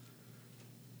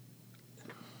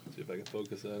 See if I can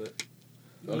focus at it.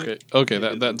 Okay,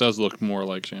 that does look more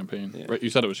like champagne. Yeah. Right? You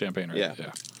said it was champagne, right? Yeah.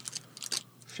 Yeah.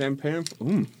 Champagne.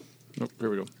 Oh, here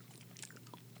we go.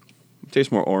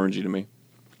 Tastes more orangey to me.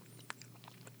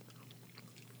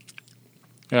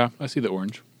 Yeah, I see the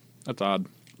orange. That's odd.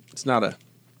 It's not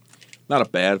a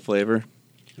bad flavor.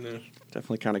 No.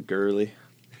 Definitely kind of girly.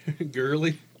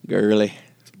 Girly. Girly.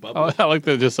 It's bubbly. Oh, I like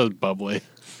that it just says bubbly.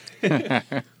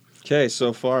 Okay,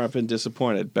 so far I've been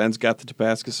disappointed. Ben's got the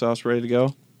Tabasco sauce ready to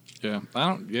go. Yeah, I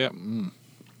don't. Yeah. Mm.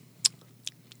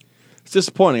 It's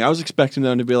disappointing. I was expecting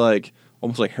them to be like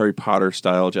almost like Harry Potter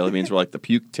style jelly beans, where like the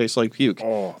puke tastes like puke.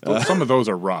 Oh, some of those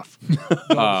are rough.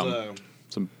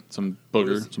 Some booger,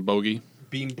 is- some bogey.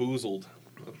 Bean boozled.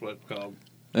 That's what it's called.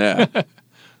 Yeah.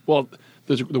 Well,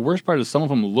 the worst part is some of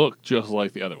them look just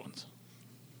like the other ones,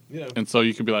 Yeah. and so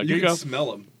you could be like, you "Here can you go."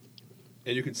 smell them,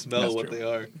 and you can smell That's what true. they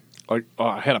are. Like,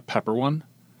 I had a pepper one.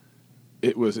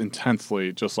 It was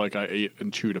intensely just like I ate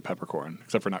and chewed a peppercorn,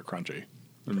 except for not crunchy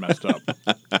and messed up.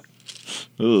 Ugh.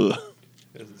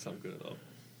 It doesn't sound good at all.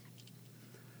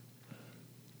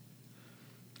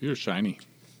 You're shiny.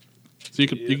 So you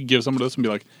could give some of this and be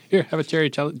like, "Here, have a cherry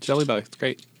jelly belly. It's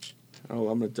great." Oh,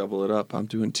 I'm gonna double it up. I'm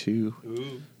doing 2.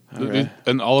 Ooh. right.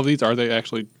 And all of these, are they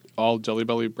actually all Jelly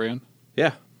Belly brand?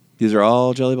 Yeah. These are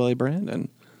all Jelly Belly brand. And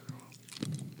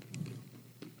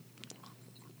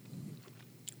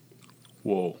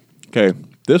Whoa. okay,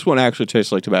 this one actually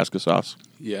tastes like Tabasco sauce.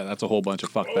 Yeah, that's a whole bunch of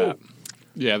fuck that.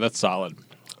 Yeah, that's solid.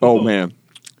 Oh, man.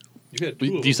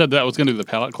 You said that was going to be the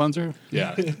palate cleanser?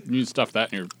 Yeah. You stuff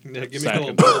that in your give sack. me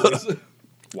a couple.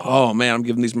 Oh, man, I'm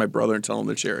giving these to my brother and telling him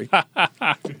they're cherry.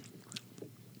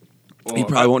 He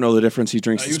probably won't know the difference. He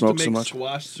drinks and smokes so much.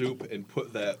 Squash soup and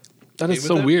put that. That is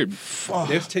so weird.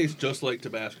 This tastes just like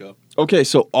Tabasco. Okay,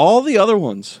 so all the other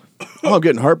ones. Oh, I'm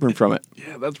getting heartburn from it.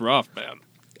 Yeah, that's rough, man.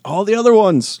 All the other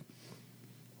ones.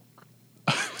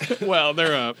 Well,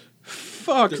 they're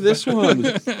Fuck this one.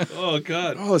 Oh,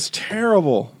 God. Oh, it's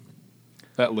terrible.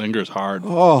 that lingers hard.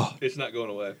 Oh, It's not going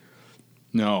away.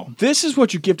 No. this is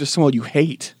what you give to someone you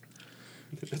hate.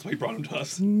 That's why you brought him to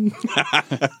us.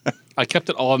 I kept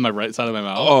it all on my right side of my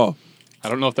mouth. Oh, I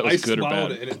don't know if that was good or swallowed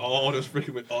bad. it, and it all just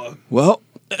freaking went. Oh. well,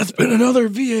 it's been another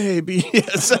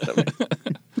VABSM.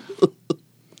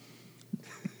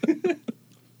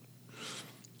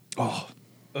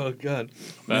 Oh, God.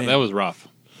 That was rough.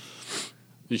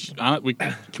 Can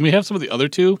we have some of the other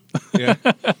two? Yeah.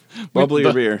 Bubbly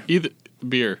or beer? Either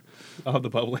beer. I'll have the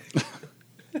bubbly.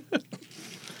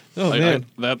 Oh, man.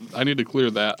 I need to clear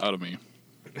that out of me.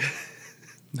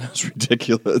 That's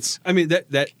ridiculous. I mean,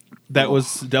 that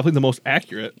was definitely the most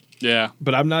accurate, Yeah.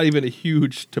 but I'm not even a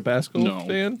huge Tabasco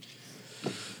fan.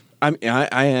 I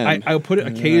am. I'll put it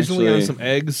occasionally on actually- some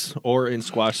eggs or in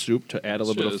squash soup to add a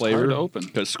little Shit bit of is flavor. hard to open.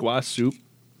 Because squash soup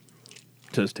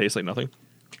just tastes like nothing.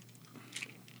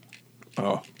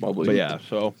 Oh, bubbly. But yeah,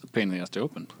 so It's a pain in the ass to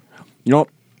open. You know what?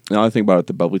 Now I think about it,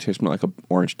 the bubbly tastes more like an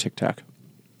orange Tic Tac.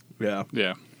 yeah.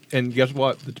 Yeah. And guess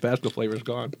what? The Tabasco flavor is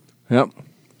gone. Yep.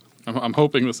 I'm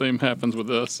hoping the same happens with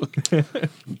this.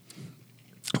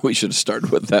 We should have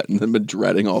started with that and then been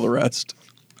dreading all the rest.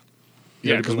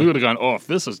 Yeah, because we would have gone, oh, if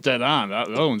this is dead on, the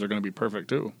other ones are going to be perfect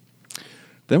too.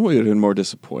 Then we would have been more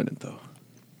disappointed, though.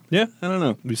 Yeah. I don't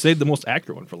know. We saved the most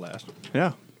accurate one for last.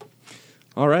 Yeah.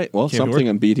 All right. Well, Can't something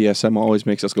on BDSM always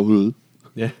makes us go, ugh.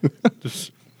 Yeah.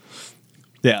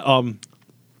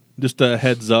 just a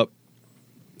heads up.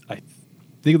 I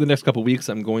think in the next couple weeks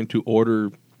I'm going to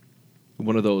order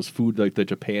one of those food, like the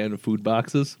Japan food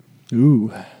boxes.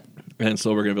 Ooh. And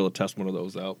so we're going to be able to test one of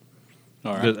those out.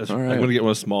 All right. All right. I'm going to get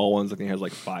one of the small ones. I think it has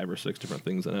like 5 or 6 different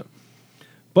things in it.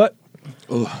 But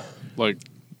Like,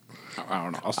 I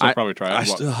don't know. I'll still probably try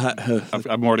it.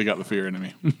 I've already got the fear in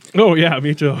me. oh yeah,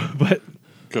 me too. But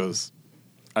Because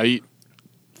I eat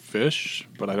fish,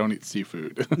 but I don't eat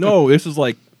seafood. no, this is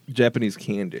like Japanese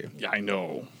candy. Yeah, I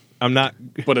know. I'm not.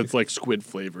 But it's like squid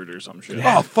flavored or some shit.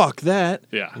 Oh, fuck that.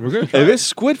 Yeah. We're gonna. If it's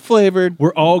squid flavored,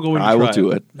 We're all going. To I will try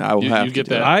do it. I will have You to get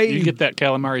do that. it. You get that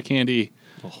calamari candy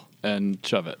and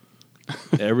shove it.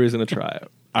 Everybody's gonna try it.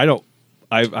 I don't.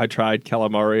 I tried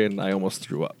calamari and I almost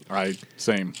threw up.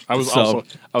 Same. I was So-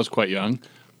 I was quite young,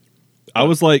 I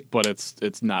was like but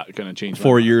it's not going to change. my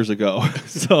 4 mind. years ago.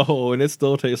 So and it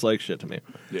still tastes like shit to me.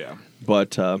 Yeah.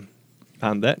 But on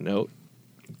that note,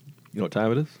 you know what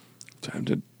time it is? Time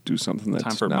to do something that's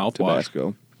Time for not mouthwash.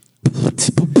 Tabasco.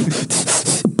 That's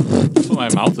what my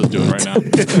mouth is doing right now.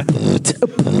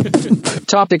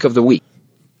 Topic of the week.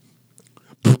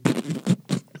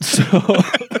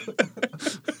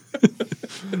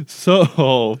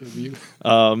 So,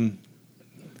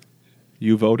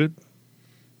 you voted,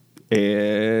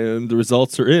 and the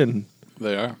results are in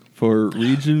They are. for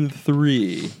Region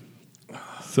 3.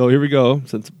 So here we go,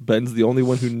 since Ben's the only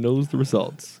one who knows the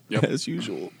results. Yep. As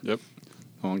usual. Yep.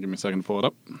 Hold on, give me a second to pull it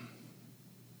up.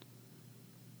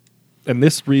 And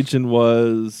this region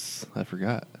was... I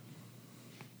forgot.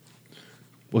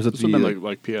 Was it This the... would have been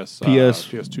like PS PS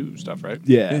PS2 stuff, right?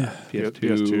 yeah,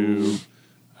 PS2.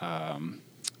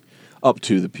 Up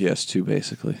to the PS2,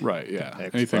 basically. Right, yeah.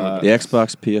 Xbox. Anything with The that.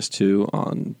 Xbox, PS2,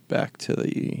 on back to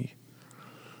the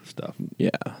stuff. yeah,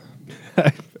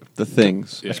 the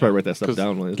things. I should probably write that stuff 'Cause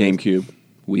down. When GameCube,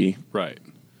 Wii. Right.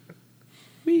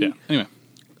 Yeah. Anyway,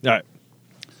 All right.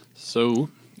 so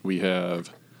we have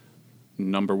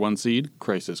number 1 seed,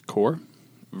 Crisis Core,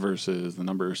 versus the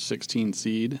number 16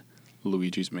 seed,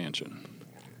 Luigi's Mansion.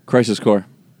 Crisis Core.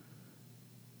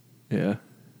 Yeah.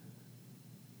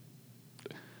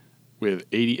 With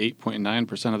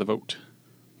 88.9% of the vote,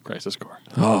 Crisis Core.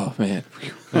 Oh man,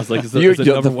 I was like, is it, You're- is it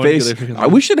yo, number the one? face. Because I-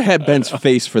 We should have had Ben's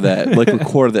face for that. Like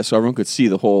recorded that so everyone could see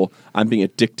the whole. I'm being a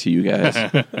dick to you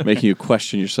guys, making you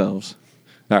question yourselves.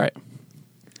 All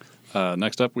right.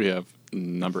 Next up, we have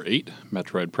number 8,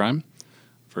 Metroid Prime,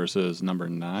 versus number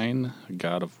 9,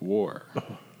 God of War.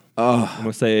 I'm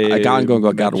gonna say I gotta go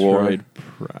God of War. Metroid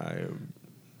Prime.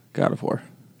 God of War.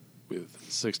 With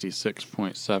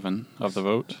 66.7 of the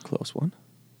vote. Close one.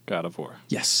 God of War.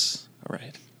 Yes. All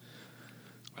right.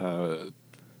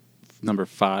 Number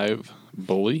 5,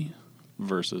 Bully,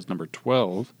 versus number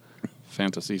 12,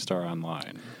 Phantasy Star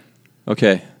Online.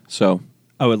 Okay, so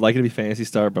I would like it to be Phantasy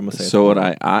Star, but I'm gonna say so would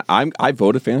I. I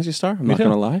voted Phantasy Star. I'm not too.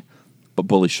 gonna lie, but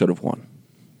Bully should have won.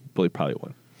 Bully probably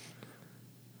won.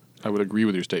 I would agree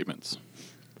with your statements.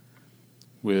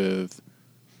 With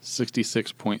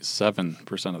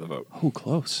 66.7% of the vote. Oh,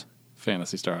 close.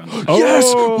 Phantasy Star Online.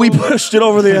 Yes, we pushed it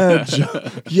over the edge.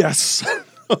 Yes.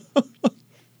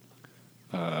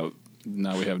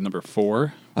 Now we have number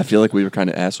 4. I feel like we were kind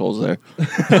of assholes there.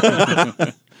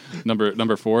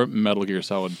 Number 4, Metal Gear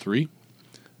Solid 3,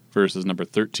 versus number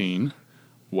 13,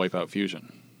 Wipeout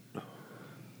Fusion.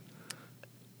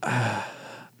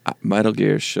 Metal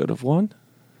Gear should have won.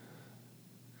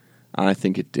 I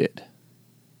think it did.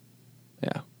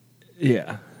 Yeah.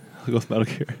 Yeah, I'll go with Metal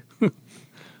Gear.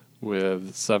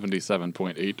 With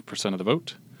 77.8% of the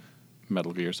vote,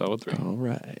 Metal Gear Solid 3. All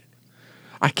right.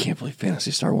 I can't believe Phantasy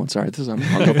Star won. Sorry, I'm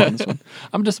hung up on this one.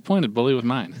 I'm disappointed, Bully, with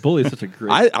mine. Bully is such a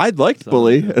great. I liked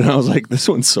Bully, and I was like, this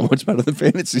one's so much better than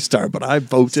Phantasy Star, but I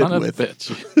voted Son of a with it.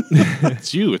 bitch.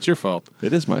 It's you. It's your fault.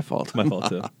 It is my fault. My fault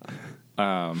too.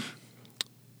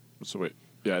 So wait.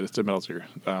 Yeah, it's did Metal Gear.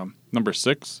 Number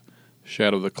 6,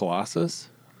 Shadow of the Colossus,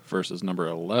 versus number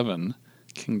 11,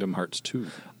 Kingdom Hearts 2.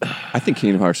 I think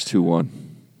Kingdom Hearts 2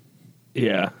 won.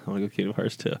 Yeah, I'm gonna go Kingdom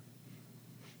Hearts too.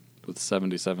 With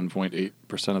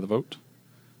 77.8% of the vote,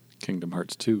 Kingdom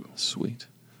Hearts 2. Sweet.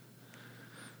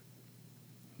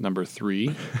 Number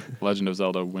 3, Legend of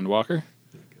Zelda Wind Walker.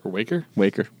 Or Waker?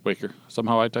 Waker. Waker.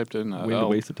 Somehow I typed in A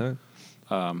waste of time.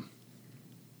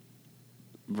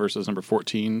 versus number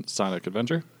 14, Sonic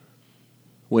Adventure.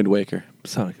 Wind Waker.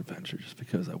 Sonic Adventure, just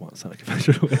because I want Sonic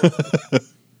Adventure to win.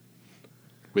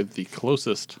 With the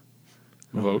closest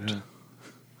vote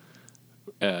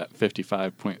yeah. at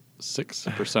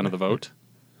 55.6% of the vote,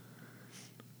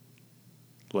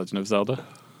 Legend of Zelda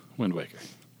Wind Waker.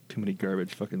 Too many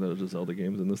garbage fucking those Zelda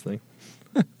games in this thing.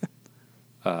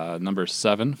 Number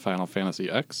 7, Final Fantasy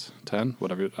X, 10,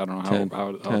 whatever, I don't know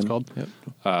how it's called, Yep.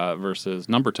 versus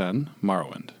number 10,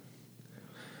 Morrowind.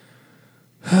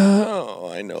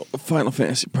 Oh, I know. Final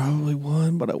Fantasy probably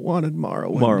won, but I wanted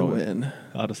Morrowind to win.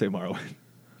 I'll just say Morrowind.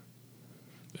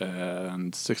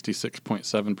 And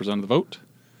 66.7% of the vote,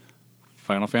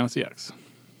 Final Fantasy X.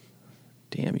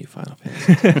 Damn you, Final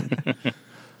Fantasy.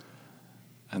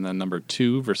 And then number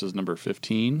 2 versus number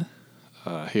 15,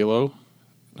 Halo,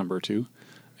 number 2,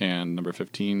 and number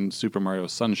 15, Super Mario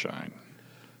Sunshine.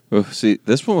 Oh, see,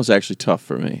 this one was actually tough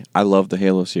for me. I love the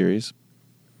Halo series,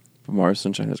 but Mario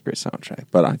Sunshine has a great soundtrack,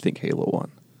 but I think Halo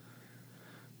won.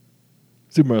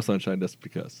 Super Mario Sunshine, just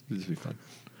because. It'd just be fun.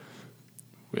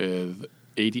 With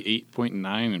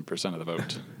 88.9% of the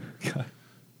vote. God.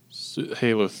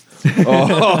 Halo.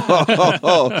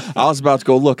 I was about to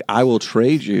go, look, I will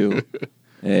trade you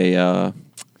a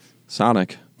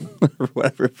Sonic or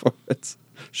whatever for it.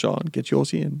 Sean, get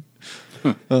yours in.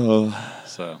 Oh.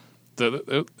 So,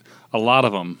 a lot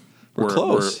of them were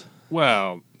close.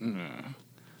 Well,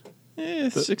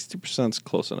 60% is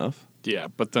close enough. yeah,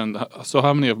 but then, so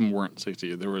how many of them weren't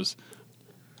 60? There was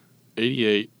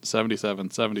 88,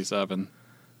 77, 77,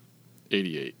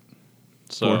 88.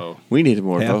 So we needed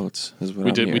more half. votes. Is what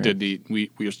we did need. We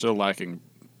are still lacking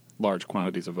large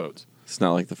quantities of votes. It's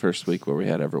not like the first week where we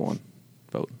had everyone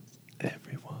vote.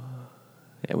 Everyone.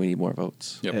 Yeah, we need more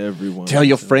votes. Yep. Everyone. Tell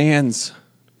your friends,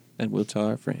 and we'll tell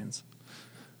our friends.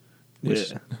 Yeah.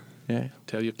 Yeah.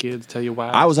 Tell your kids. Tell your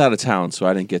wives. I was out of town, so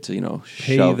I didn't get to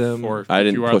Pay shove them. Or I if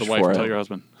didn't you are push the wife, for it. tell your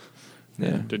husband.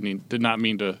 Yeah. Did not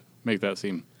mean to make that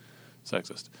seem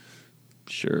sexist.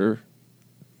 Sure.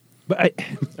 But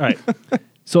all right.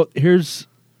 So here's,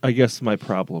 I guess, my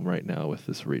problem right now with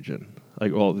this region.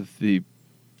 Like, well, the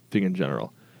thing in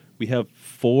general. We have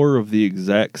 4 of the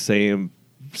exact same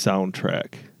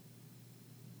soundtrack.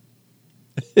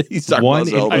 He's talking One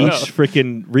about in Zelda. I know. each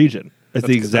freaking region. It's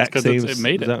the exact 'cause same. it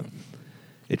made it. sound.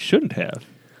 It shouldn't have.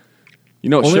 You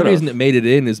know, Only should reason it made it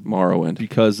in is Morrowind.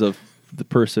 because of the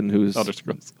person who's Elder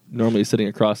Scrolls. normally sitting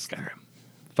across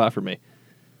far from me.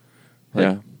 Like,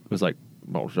 Yeah. It was like,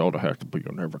 well, Zelda has to be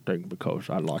on everything because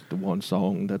I like the one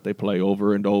song that they play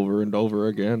over and over and over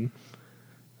again.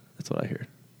 That's what I hear.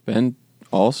 Ben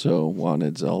also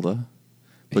wanted Zelda,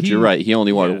 but He- you're right. He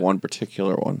only wanted Yeah. one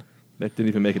particular one. That didn't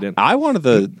even make it in. I wanted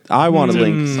Link.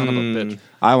 Son of a bitch.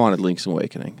 I wanted Link's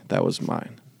Awakening. That was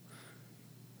mine.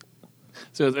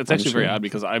 So it's I'm actually very sure. odd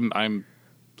because I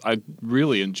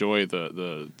really enjoy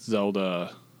the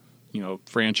Zelda,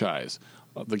 franchise.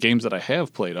 the games that I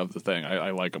have played of the thing,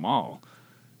 I like them all,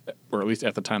 or at least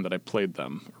at the time that I played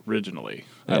them originally.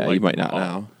 Yeah, you might not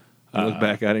now. You look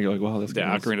back at it, and you're like, "Wow, that's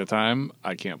Ocarina of Time.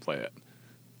 I can't play it,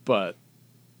 but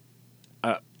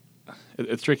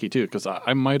it's tricky too because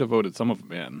I might have voted some of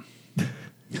them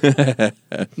in.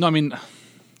 No, I mean,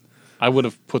 I would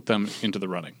have put them into the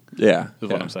running. Yeah, is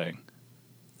what I'm saying.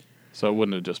 So it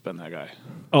wouldn't have just been that guy.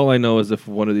 All I know is if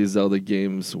one of these Zelda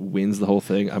games wins the whole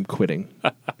thing, I'm quitting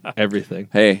everything.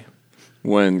 Hey,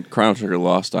 when Chrono Trigger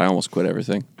lost, I almost quit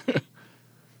everything.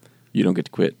 You don't get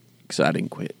to quit because I didn't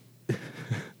quit.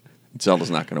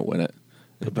 Zelda's not going to win it.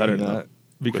 It better not.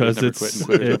 Because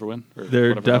never win,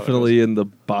 they're definitely in the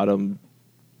bottom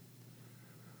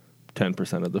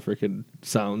 10% of the freaking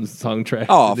song tracks.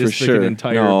 Oh, for sure.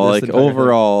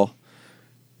 Overall,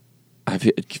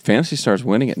 Phantasy Star's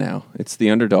winning it now. It's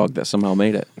the underdog that somehow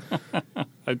made it.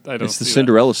 I don't. It's the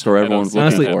Cinderella story everyone's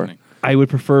looking for. I would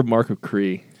prefer Mark of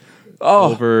Kree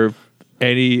over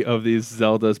any of these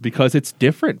Zeldas because it's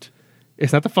different.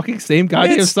 It's not the fucking same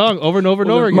goddamn song over and over and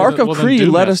over again. Mark of Kree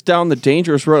led us down the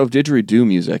dangerous road of didgeridoo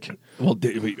music. Well,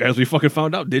 as we fucking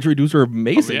found out, didgeridoos are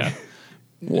amazing.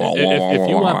 Oh, yeah. If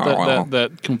you want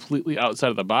that completely outside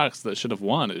of the box that should have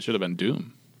won, it should have been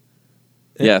Doom.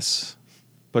 Yes.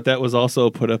 But that was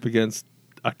also put up against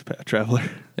Octopath Traveler.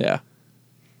 Yeah.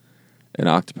 And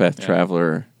Octopath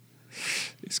Traveler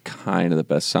is kind of the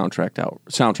best soundtrack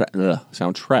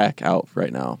out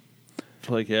right now.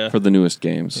 For the newest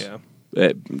games. Yeah.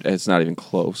 It's not even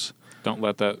close. Don't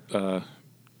let that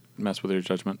mess with your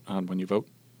judgment on when you vote.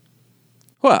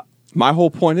 Well, my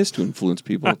whole point is to influence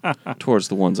people towards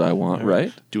the ones I want,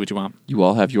 right? Do what you want. You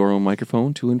all have your own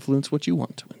microphone to influence what you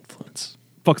want to influence.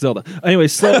 Fuck Zelda. Anyway,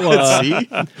 so see,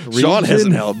 Sean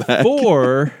hasn't held back.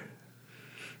 4.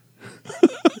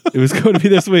 It was going to be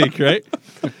this week, right?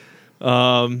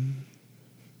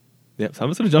 Yeah, so I'm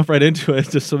just going to jump right into it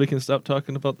just so we can stop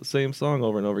talking about the same song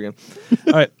over and over again.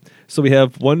 All right, so we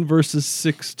have 1 versus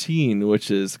 16, which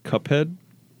is Cuphead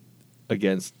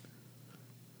against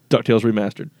DuckTales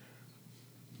Remastered.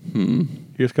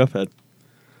 Here's Cuphead.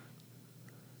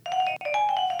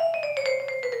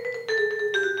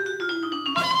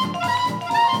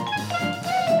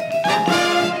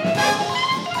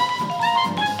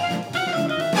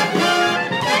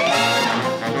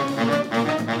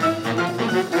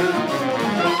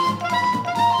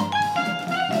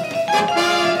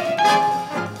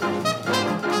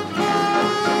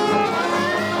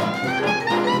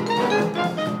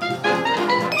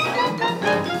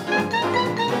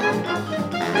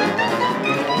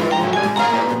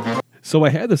 So I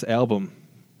had this album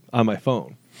on my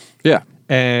phone. Yeah.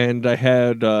 And I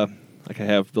had, I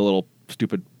have the little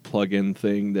stupid plug-in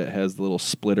thing that has the little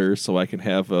splitter so I can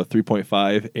have a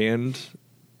 3.5 and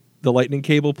the lightning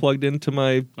cable plugged into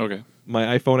my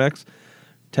iPhone X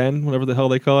 10, whatever the hell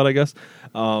they call it, I guess.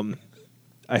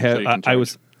 I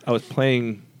was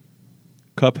playing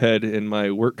Cuphead in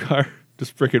my work car,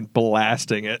 just freaking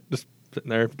blasting it, just sitting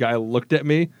there. Guy looked at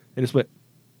me and just went,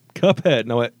 Cuphead.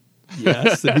 And I went,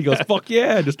 yes. And he goes, fuck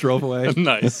yeah, and just drove away.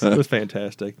 Nice. It was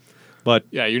fantastic. But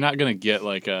yeah, you're not going to get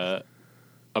like a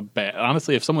bad...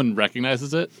 Honestly, if someone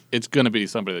recognizes it, it's going to be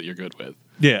somebody that you're good with.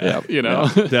 Yeah. You know?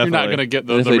 Yeah, you're not going to get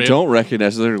the... And if they don't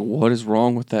recognize it, they're like, what is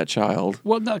wrong with that child?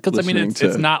 Well, no, because I mean, it's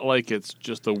not like it's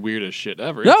just the weirdest shit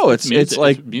ever. No, it's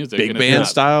like music, big band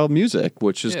style music,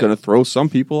 which is going to throw some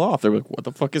people off. They're like, what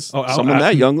the fuck is someone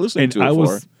that young listening to it for? I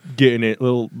was getting it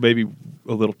maybe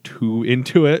a little too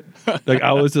into it. Like,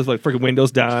 I was just like freaking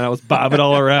windows down. I was bobbing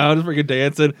all around, freaking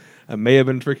dancing. I may have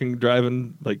been freaking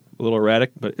driving like a little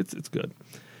erratic, but it's good.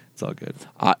 It's all good.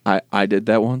 I did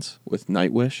that once with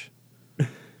Nightwish.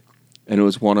 And it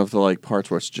was one of the like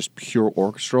parts where it's just pure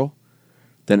orchestral.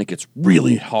 Then it gets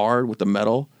really hard with the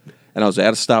metal. And I was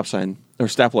at a stop sign or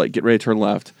stoplight, get ready to turn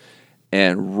left.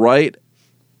 And right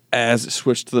as it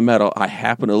switched to the metal, I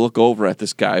happened to look over at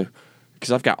this guy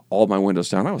because I've got all my windows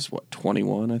down. I was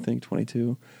 21, I think,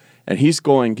 22. And he's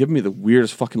giving me the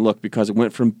weirdest fucking look because it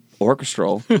went from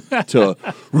orchestral to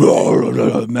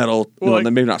metal. Well, well,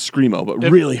 maybe not screamo, but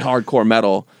really hardcore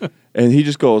metal. And he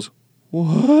just goes,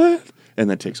 what? And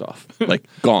then takes off. Like,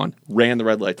 gone. Ran the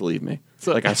red light to leave me.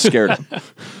 So, like, I scared him.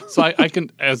 So I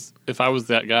can, if I was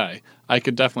that guy, I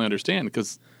could definitely understand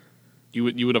because you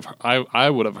would have, I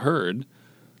would have heard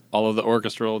all of the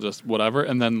orchestral, just whatever,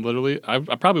 and then literally, I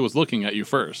probably was looking at you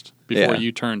first before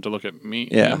you turned to look at me.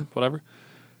 Yeah. Whatever.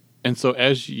 And so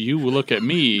as you look at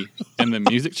me and the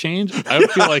music changed, I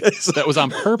would feel like that was on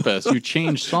purpose. You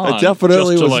changed song. It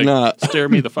definitely just to was not. Stare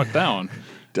me the fuck down.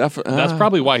 Definitely. That's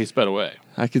probably why he sped away.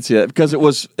 I could see that because it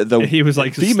was the He was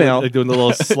like female doing the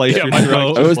little slice your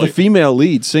throat. It was the female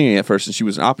lead singing at first, and she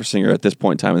was an opera singer at this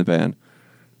point in time in the band.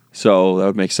 So that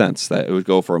would make sense that it would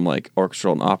go from like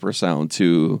orchestral and opera sound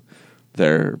to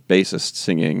their bassist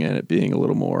singing and it being a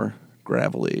little more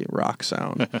gravelly rock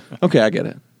sound. Okay, I get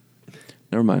it.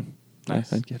 Never mind.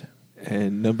 Nice. I get it.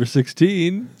 And number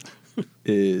 16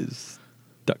 is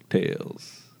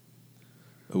DuckTales.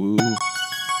 Ooh.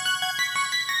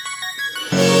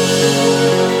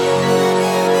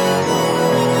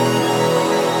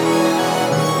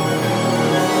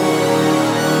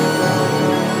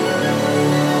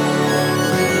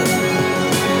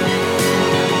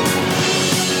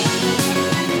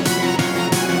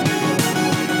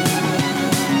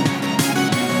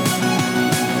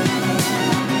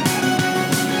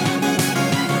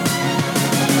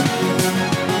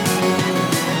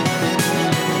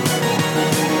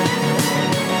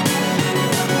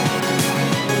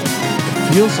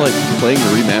 Feels like playing the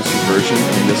remastered version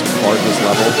in this part of this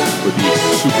level would be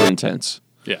super intense.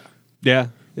 Yeah.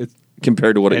 It's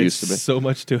compared to what it used to be. So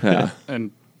much to it. Yeah.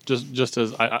 And just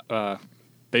as I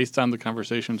based on the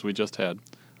conversations we just had,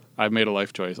 I've made a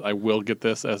life choice. I will get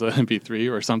this as an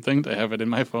MP3 or something to have it in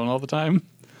my phone all the time.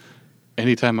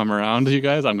 Anytime I'm around you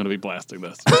guys, I'm going to be blasting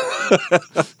this.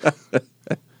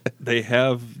 They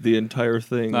have the entire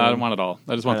thing. No, I don't want it all.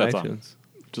 I just want that song. iTunes.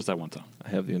 Just that one song. I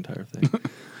have the entire thing.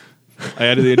 I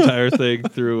added the entire thing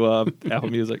through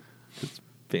Apple Music. It's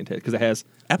fantastic because it has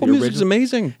Apple the Music's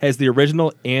amazing. Has the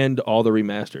original and all the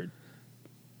remastered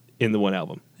in the one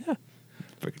album. Yeah,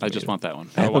 I just want that one.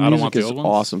 Apple I don't Music want the is old ones.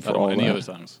 awesome for I don't want all any that. other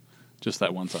songs. Just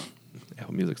that one song.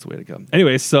 Apple Music's the way to go.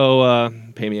 Anyway, so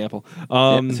pay me Apple.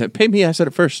 Pay me. I said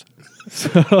it first.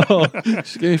 So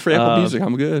Just give me free Apple Music.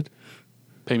 I'm good.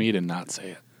 Pay me to not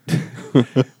say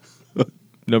it.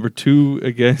 number 2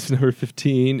 against number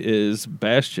 15 is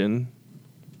Bastion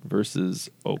versus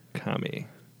Okami.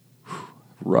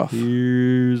 Rough.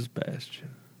 Here's Bastion.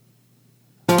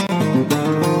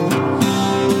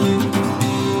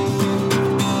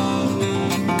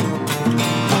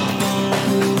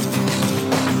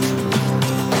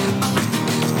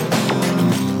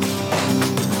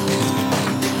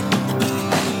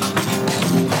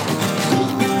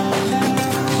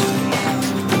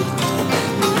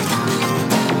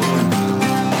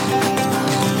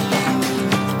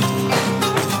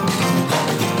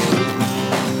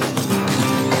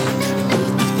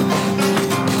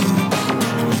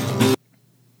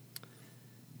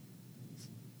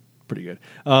 Pretty good.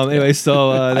 Anyway,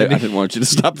 so I didn't want you to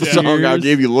stop the song. I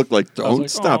gave you a look like, don't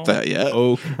stop that yet.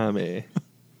 Okami.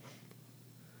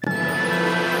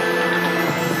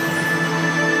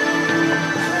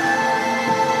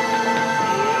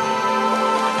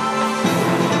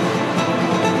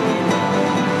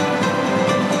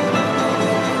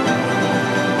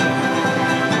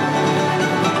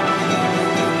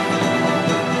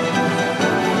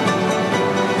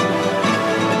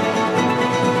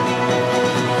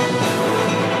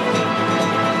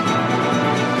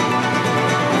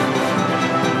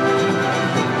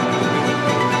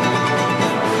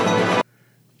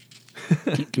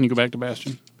 Can you go back to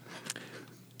Bastion?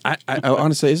 I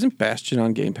want to say, isn't Bastion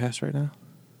on Game Pass right now?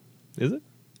 Is it?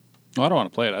 Well, I don't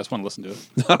want to play it. I just want to listen to it.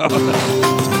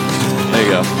 There you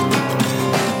go.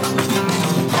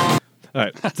 All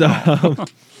right. So,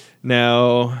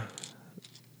 now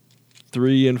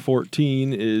 3 and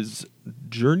 14 is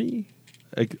Journey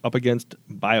up against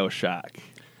BioShock.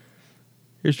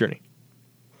 Here's Journey.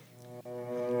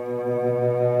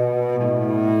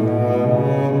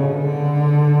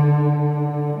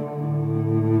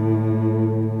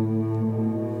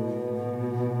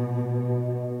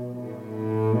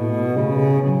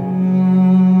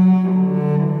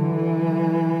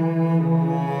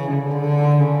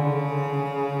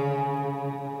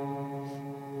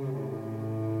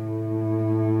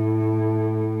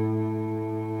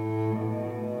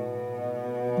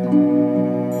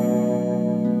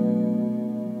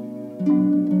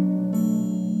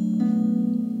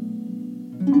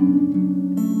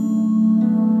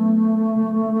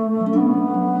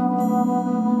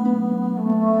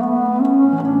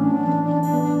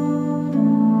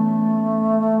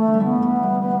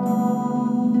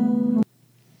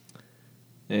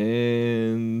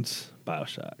 And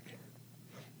BioShock.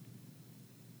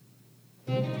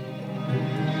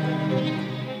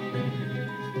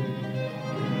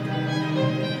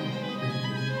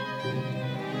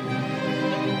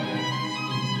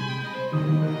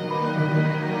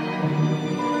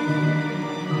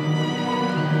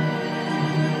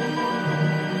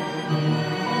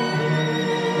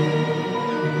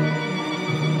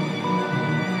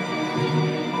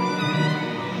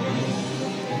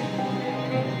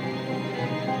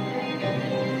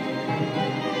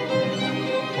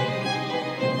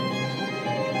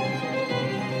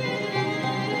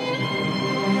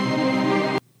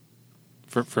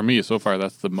 For me, so far,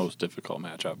 that's the most difficult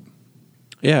matchup.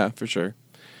 Yeah, for sure.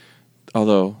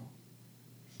 Although,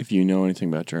 if you know anything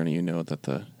about Journey, you know that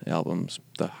the album's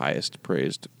the highest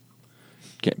praised.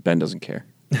 Ben doesn't care.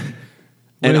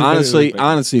 And honestly,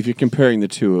 if you're comparing the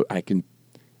two, it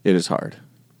is hard.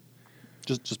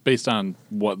 Just based on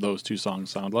what those two songs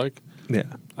sound like, yeah,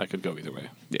 I could go either way.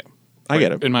 Yeah, I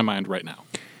get it. In my mind right now.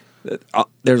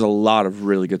 There's a lot of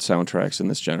really good soundtracks in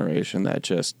this generation that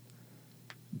just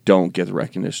don't get the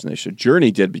recognition they should. Journey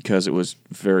did because it was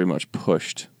very much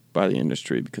pushed by the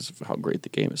industry because of how great the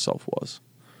game itself was.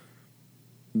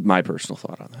 My personal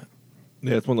thought on that.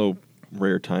 Yeah, it's one of the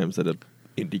rare times that an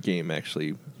indie game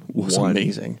actually was won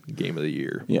amazing. Game of the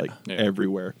year. Yeah.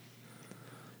 Everywhere.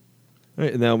 All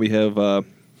right, and now we have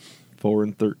 4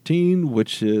 and 13,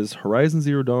 which is Horizon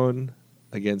Zero Dawn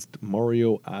against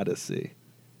Mario Odyssey.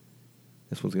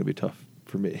 This one's going to be tough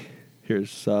for me.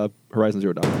 Here's Horizon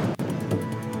Zero Dawn.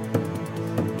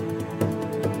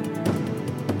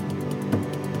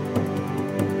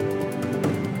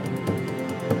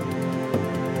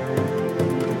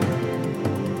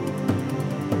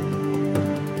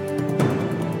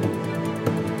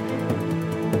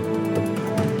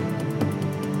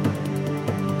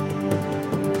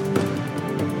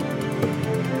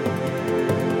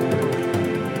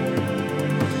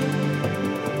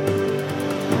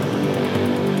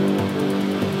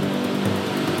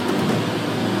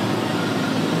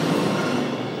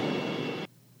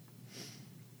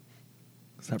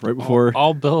 Right before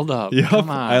I'll build up. Yep. Come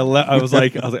on. I was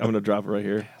like, I'm going to drop it right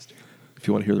here. If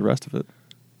you want to hear the rest of it,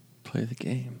 play the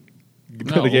game.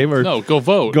 Play the game or go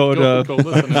vote. Go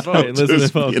listen and vote.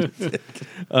 Listen and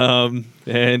vote.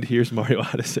 And here's Mario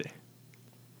Odyssey.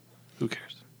 Who cares?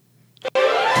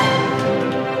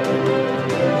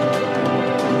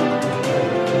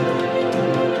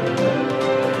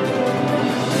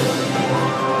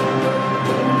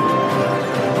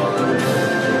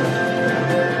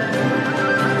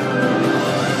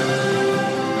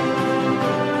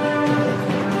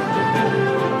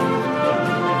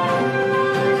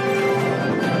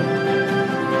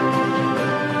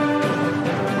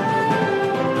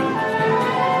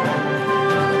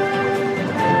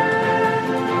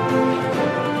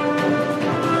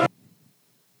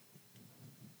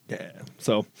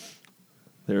 So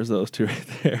there's those two right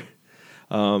there.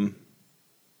 5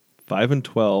 and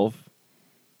 12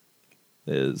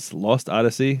 is Lost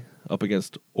Odyssey up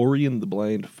against Ori and the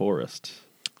Blind Forest.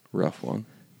 Rough one.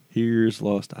 Here's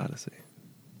Lost Odyssey.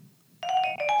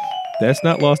 That's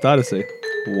not Lost Odyssey.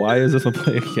 Why is this one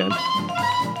playing again?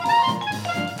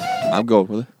 I'm going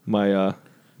with it.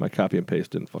 My copy and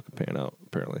paste didn't fucking pan out,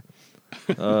 apparently.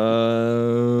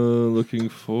 Looking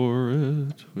for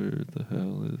it. Where the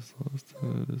hell is Lost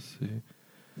Odyssey?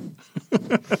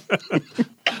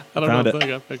 I don't know if I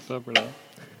got picked up or not.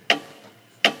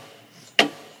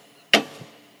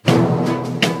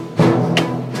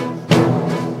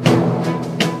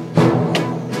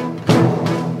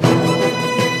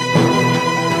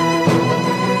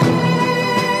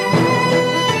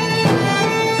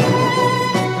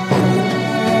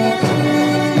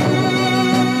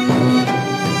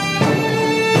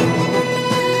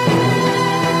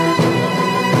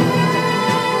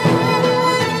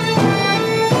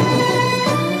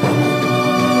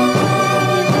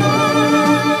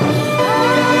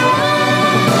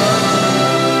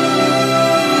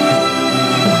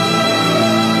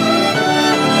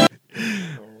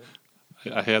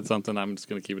 I had something. I'm just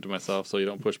going to keep it to myself so you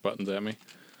don't push buttons at me.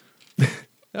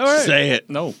 All right. Say it.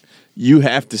 No. You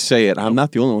have to say it. I'm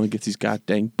not the only one who gets these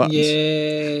goddamn buttons.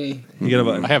 Yay. You get a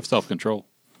button. I have self-control.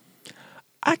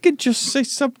 I could just say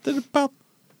something about...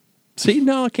 See,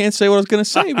 no, I can't say what I was going to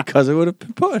say because it would have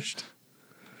been pushed.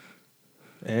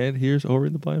 And here's Ori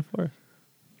and the Blind Forest.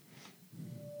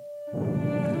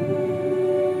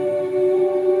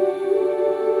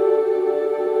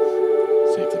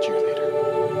 Save the cheerleader.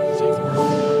 Save the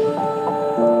world.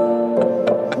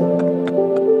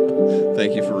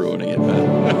 Thank you for ruining it, man.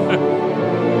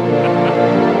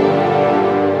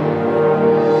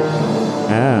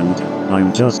 And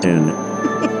I'm Justin.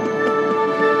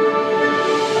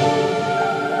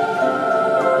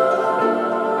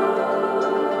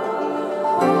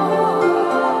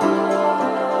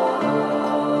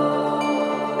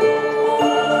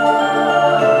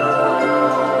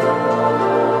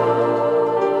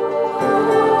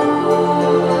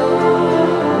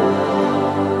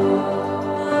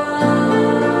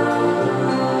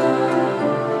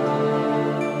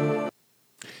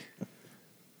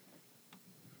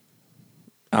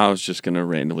 I was just going to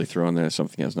randomly throw in there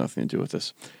something that has nothing to do with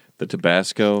this. The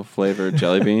Tabasco flavored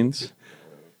jelly beans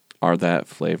are that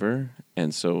flavor,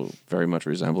 and so very much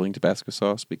resembling Tabasco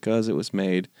sauce because it was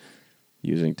made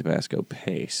using Tabasco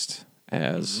paste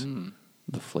as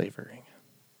the flavoring.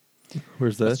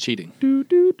 Where's that? That's cheating.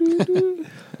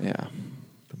 Yeah.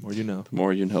 The more you know. The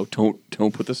more you know.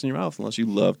 Don't put this in your mouth unless you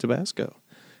love Tabasco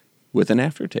with an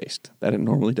aftertaste that it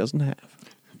normally doesn't have.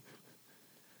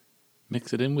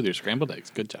 Mix it in with your scrambled eggs.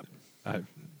 Good job.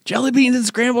 Jelly beans and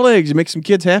scrambled eggs. You make some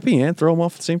kids happy and throw them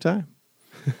off at the same time.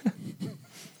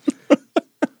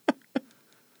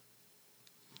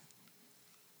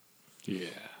 Yeah.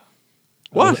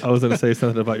 What? I was going to say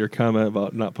something about your comment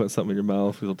about not putting something in your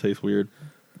mouth because it'll taste weird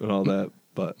and all that,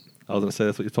 but I was going to say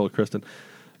that's what you told Kristen.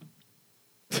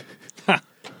 Oh,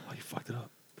 you fucked it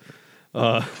up.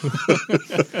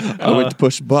 I went to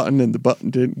push a button and the button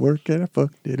didn't work and I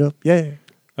fucked it up. Yeah.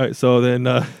 All right, so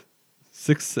then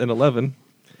 6 and 11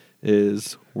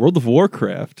 is World of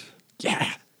Warcraft.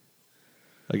 Yeah.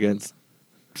 Against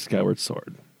Skyward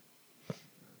Sword.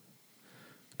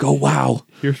 Go WoW.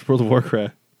 Here's World of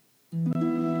Warcraft.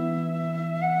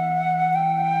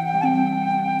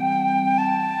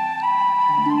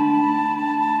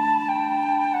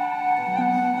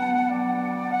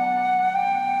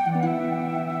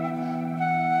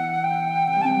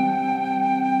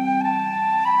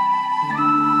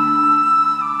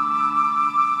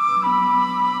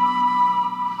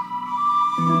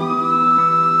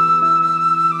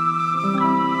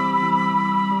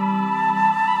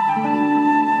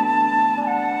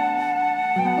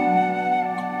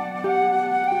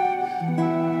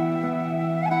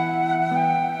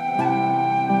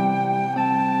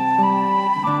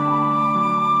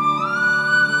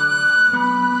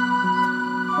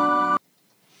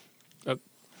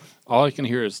 All I can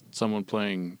hear is someone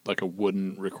playing like a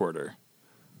wooden recorder.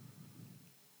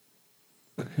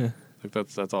 Like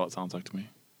that's all it sounds like to me.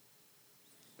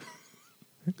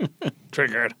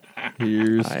 Triggered.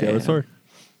 Here's Skyward Sword.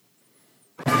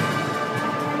 All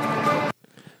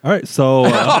right, so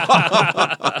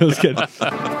that was good.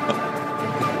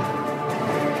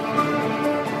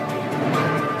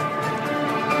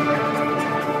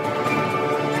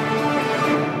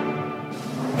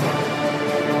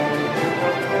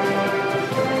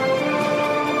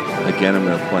 Again, I'm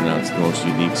going to point out it's the most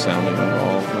unique sounding of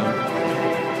all of them.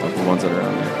 Of the ones that are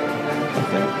on there, I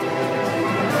think.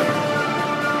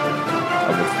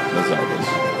 Of the Zeldas.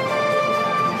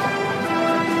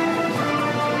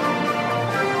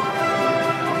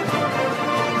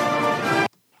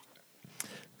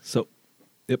 So,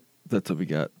 yep, that's what we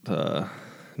got. And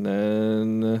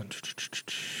then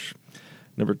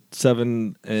number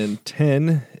 7 and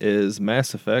 10 is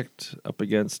Mass Effect up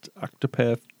against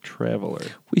Octopath Traveler.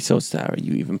 We so sorry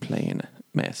you even playing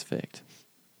Mass Effect.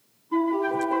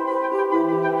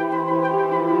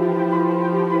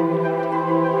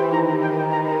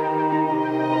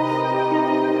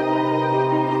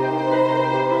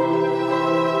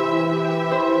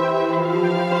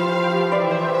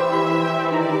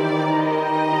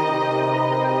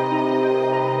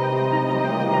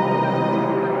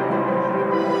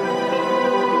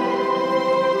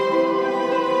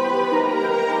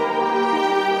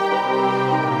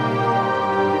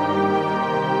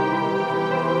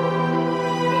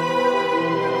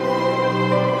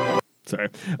 Sorry.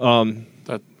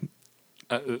 That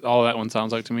all that one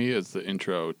sounds like to me is the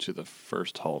intro to the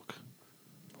first Hulk.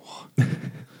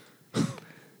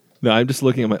 No, I'm just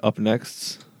looking at my up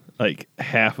nexts. Like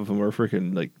half of them are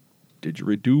freaking like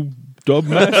didgeridoo dub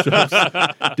mashups,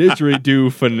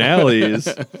 didgeridoo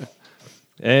finales,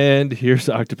 and here's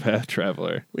Octopath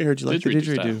Traveler. We heard you like the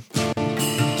didgeridoo.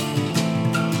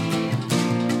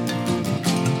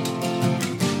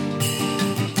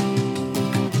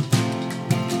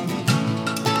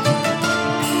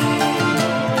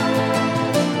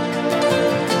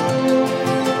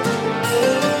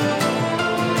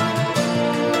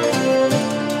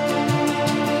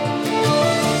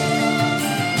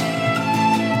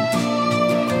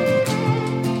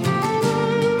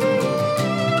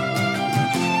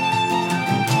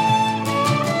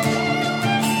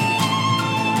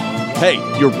 Hey,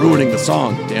 you're ruining the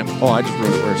song. Damn. Oh, I just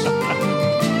ruined it worse.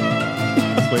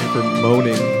 Just waiting for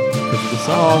moaning because of the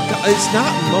song. Oh, God, it's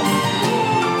not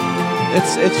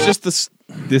It's just the.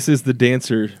 This is the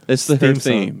dancer. It's the her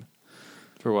theme.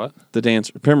 For what? The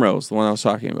dancer, Primrose, the one I was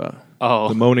talking about. Oh,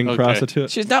 The moaning prostitute.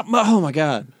 She's not. Oh my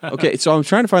God. Okay, so I'm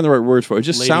trying to find the right words for it. It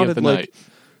just Lady sounded of the like. Night.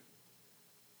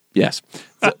 Yes.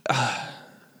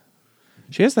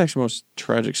 She has the actually most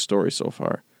tragic story so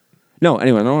far. No,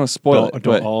 anyway, I don't want to spoil it. Don't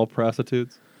But all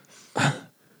prostitutes?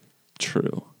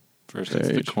 true. First, it's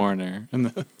the corner,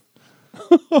 and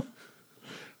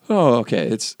Oh, okay.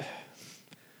 It's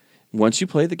Once you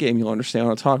play the game, you'll understand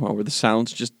what I'm talking about, where the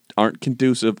sounds just aren't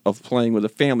conducive of playing with a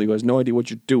family who has no idea what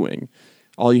you're doing.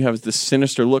 All you have is this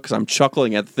sinister look because I'm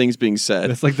chuckling at the things being said.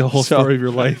 That's like the whole story of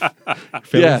your life.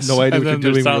 Yes. No idea And what you're then doing there's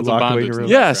when you sounds of lock away bondage. your room.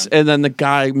 Yes, and then the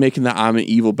guy making the I'm an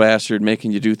evil bastard,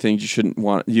 making you do things you don't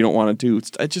want to do.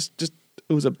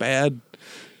 It was a bad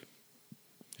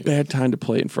time to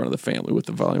play in front of the family with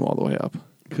the volume all the way up.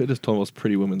 Could have just told us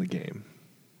Pretty Woman the game.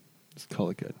 Just call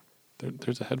it good.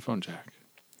 There's a headphone jack.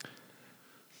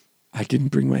 I didn't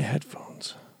bring my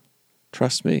headphones.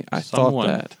 Trust me, I Someone,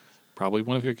 thought that. Probably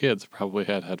one of your kids probably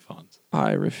had headphones.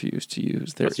 I refuse to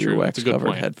use their That's true. That's a good earwax-covered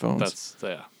point. headphones.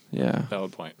 That's yeah.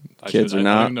 valid point. Kids are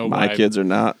not. My kids are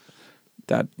not.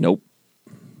 That nope.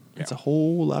 Yeah. It's a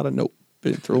whole lot of nope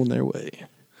been thrown their way.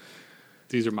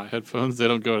 These are my headphones. They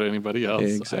don't go to anybody else.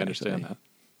 Exactly. I understand that.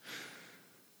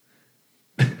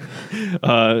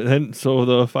 And so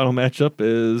the final matchup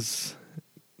is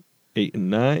 8 and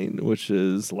 9, which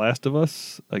is Last of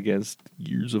Us against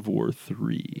Gears of War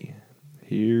 3.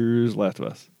 Here's Last of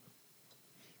Us.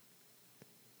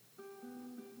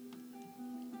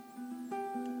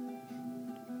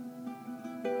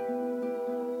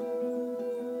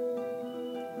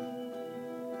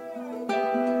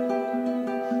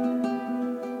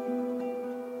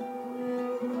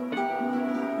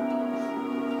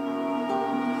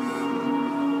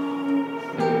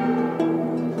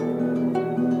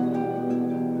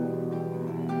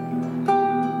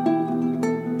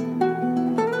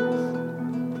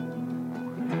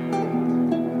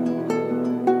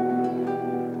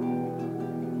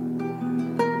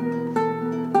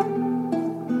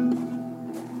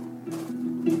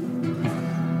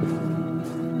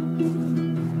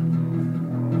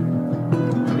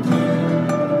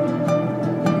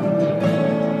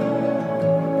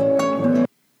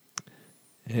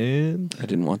 And I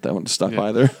didn't want that one to stop Yeah.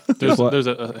 either. There's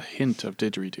a hint of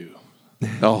didgeridoo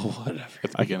Oh, whatever.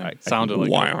 at the beginning. I Sounded like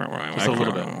Wah, it. wah, wah, Just a wah,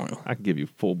 little wah, bit. wah. I can give you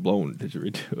full blown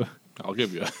didgeridoo. I'll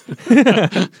give you.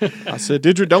 I said,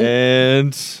 did you don't?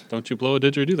 And Don't you blow a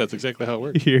didgeridoo? That's exactly how it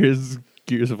works. here's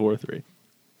Gears of War 3.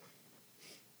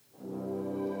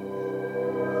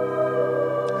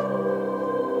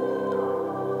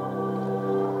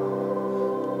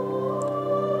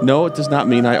 No, it does not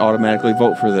mean I automatically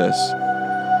vote for this.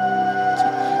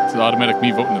 It's an automatic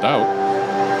me voting it out.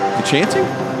 The chanting?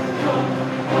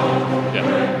 Yeah.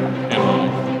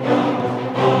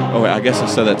 And Oh, wait, I guess I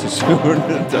said that too soon.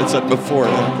 I said before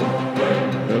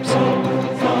that.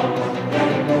 Oops.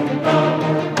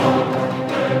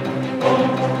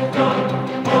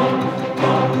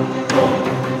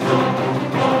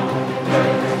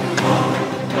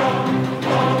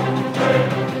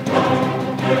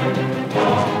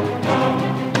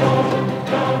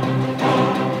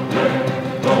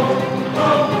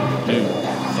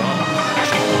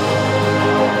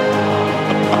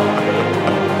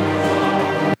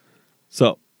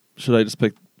 So, should I just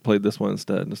play this one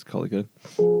instead and just call it good?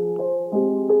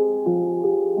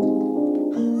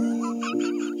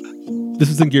 This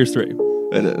is in Gears 3.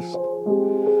 It is.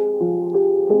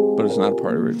 But it's not a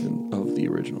part of the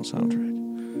original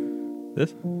soundtrack.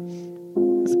 This?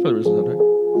 It's part of the original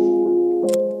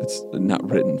soundtrack. It's not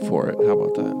written for it. How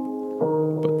about that?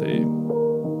 But they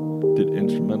did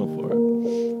instrumental for it,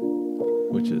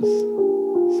 which is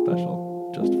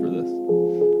special just for this.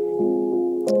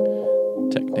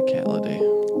 Technicality.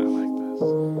 I like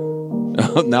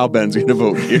this. Now Ben's going to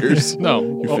vote Gears. No,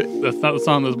 You oh, fit- that's not the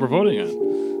song that we're voting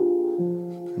on.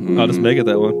 I'll just make it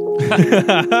that one.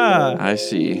 I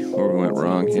see where we went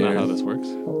wrong That's not how here. this works.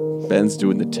 Ben's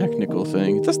doing the technical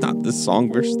thing. That's not this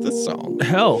song versus this song.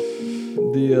 Hell,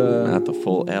 the Not the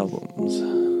full albums.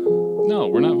 No,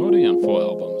 we're not voting on full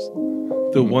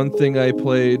albums. the one thing I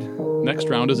played. Next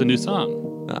round is a new song.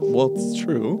 Well, it's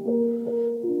true.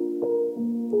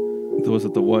 Was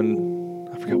it the one?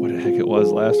 I forgot what the heck it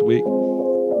was last week.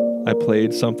 I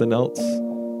played something else,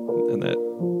 and that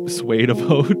swayed a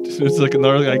vote. It's like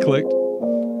another thing I clicked.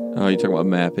 Oh, you talking about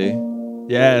Mappy?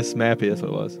 Yes, Mappy. That's what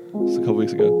it was. It was a couple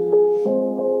weeks ago.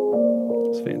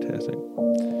 It's fantastic.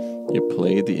 You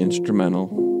played the instrumental,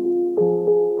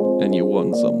 and you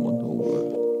won someone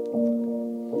over.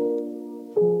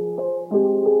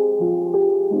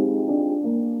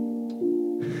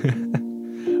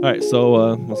 All right, so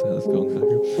let's go.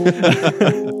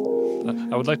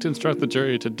 I would like to instruct the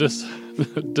jury to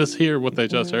dishear what they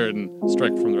just heard and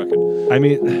strike from the record. I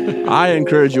mean, I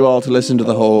encourage you all to listen to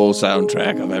the whole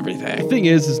soundtrack of the everything. thing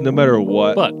is no matter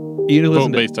what, But even vote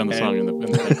listen to- based on the song in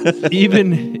the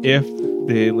even if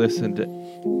they listen to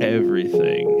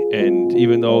everything, and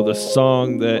even though the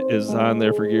song that is on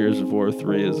there for Gears of War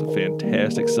 3 is a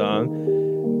fantastic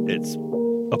song, it's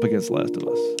up against Last of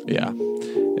Us. Yeah.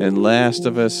 And Last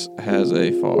of Us has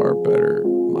a far better,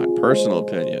 my personal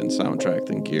opinion, soundtrack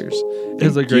than Gears.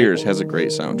 Gears has a great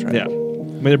soundtrack. Yeah.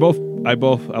 I mean,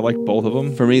 I like both of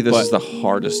them. For me, this is the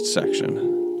hardest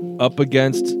section. Up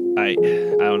against, I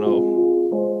don't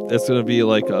know. It's going to be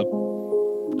like a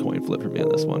coin flip for me on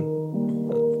this one.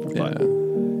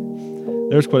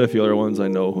 There's quite a few other ones I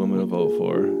know who I'm going to vote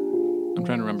for. I'm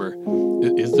trying to remember.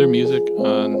 Is there music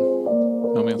on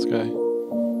No Man's Sky?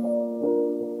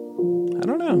 I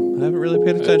don't know. I haven't really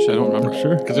paid attention. I don't remember.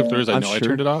 Sure. Because if there is, I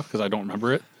turned it off because I don't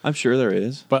remember it. I'm sure there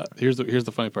is. But here's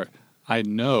the funny part. I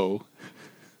know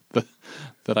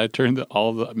that I turned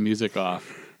all the music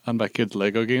off on my kids'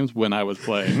 Lego games when I was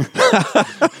playing.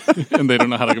 And they don't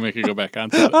know how to make it go back on.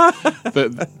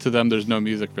 To them, there's no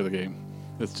music for the game.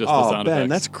 It's just the sound effects.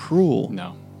 That's cruel.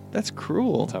 No. That's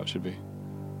cruel. That's how it should be.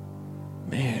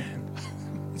 Man.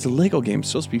 It's a Lego game. It's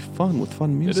supposed to be fun with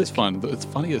fun music. It is fun. It's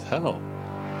funny as hell.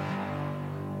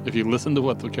 If you listen to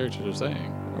what the characters are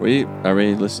saying. Are we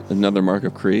another Mark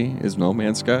of Cree is No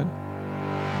Man's Sky?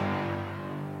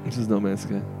 This is No Man's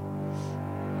Sky.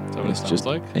 Is that what it sounds just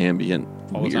like? Ambient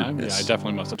all the time? weirdness. Yeah, I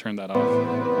definitely must have turned that off.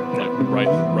 Like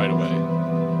right away.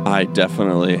 I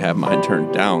definitely have mine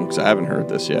turned down because I haven't heard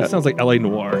this yet. It sounds like L.A.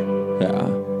 Noir. Yeah.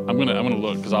 I'm gonna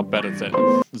look because I'll bet it's at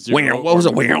 0. What was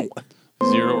it? Wow.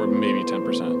 0 or maybe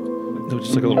 10%. It was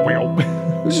just like a little wow.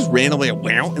 It was just randomly a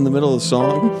wow in the middle of the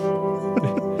song.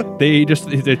 He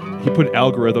put an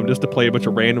algorithm just to play a bunch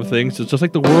of random things. It's just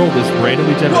like the world is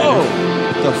randomly generated. Whoa!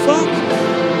 The fuck?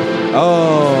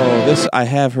 Oh, I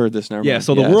have heard this now. Yeah,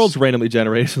 so the world's randomly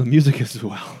generated, so the music is as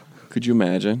well. Could you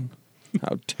imagine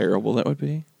how terrible that would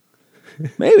be?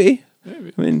 Maybe.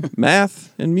 I mean,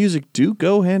 math and music do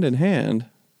go hand in hand.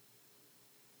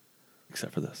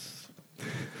 Except for this.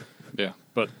 Yeah,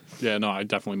 but no, I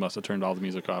definitely must have turned all the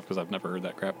music off because I've never heard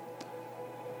that crap.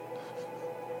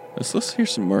 Let's hear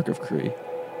some Mark of Cree.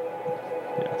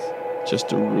 Yes. Just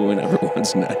to ruin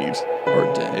everyone's night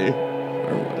or day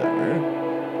or whatever.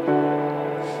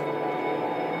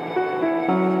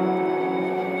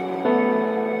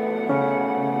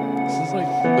 This is like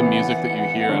the music that you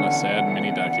hear on a sad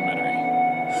mini documentary.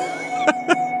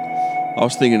 I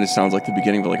was thinking it sounds like the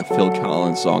beginning of like a Phil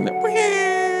Collins song that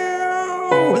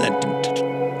and then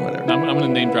whatever. I'm going to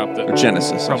name drop that. Or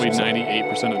Genesis. Probably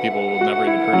 98% of people will never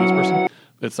even heard of this person.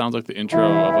 It sounds like the intro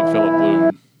of a Philip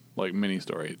Bloom like mini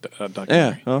story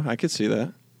documentary. Yeah, I could see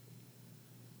that.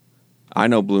 I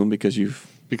know Bloom because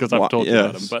I've told you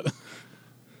about him, but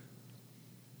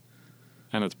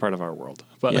and it's part of our world.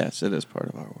 But yes, it is part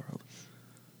of our world.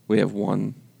 We have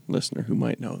one listener who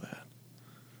might know that.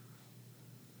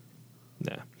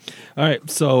 Yeah. All right,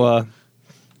 so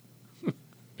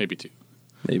maybe 2.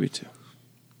 Maybe 2.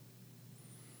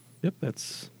 Yep,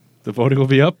 the voting will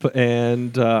be up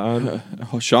and on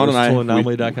Sean and I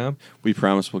versatileanomaly.com. We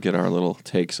promise we'll get our little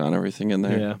takes on everything in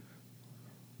there. Yeah.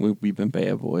 We've been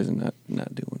bad boys and not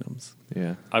doing them.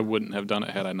 Yeah. I wouldn't have done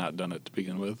it had I not done it to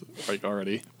begin with, like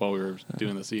already while we were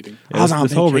doing this eating. Yeah,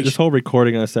 this whole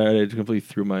recording on Saturday completely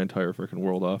threw my entire freaking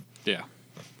world off. Yeah.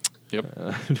 Yep.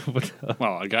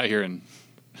 Well, I got here and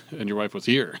your wife was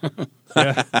here.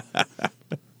 Yeah.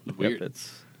 Weird. Yep,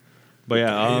 but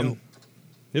yeah,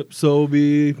 yep. So we'll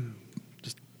be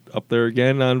just up there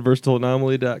again on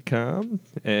versatileanomaly.com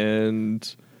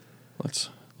and let's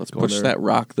push that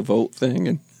rock the vote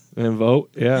thing and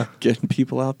vote. Yeah, getting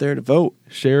people out there to vote.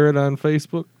 Share it on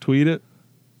Facebook, tweet it,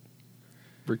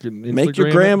 freaking Instagram. Make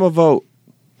your grandma vote.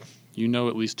 You know,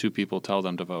 at least 2 people tell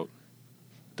them to vote.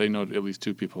 They know at least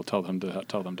 2 people tell them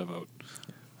to vote.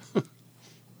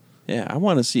 Yeah, I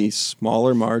want to see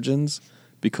smaller margins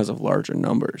because of larger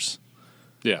numbers.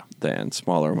 Yeah. Than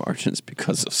smaller margins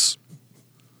because of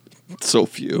so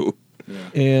few. Yeah.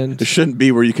 And it shouldn't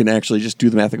be where you can actually just do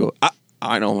the math and go,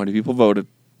 I know how many people voted.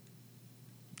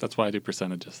 That's why I do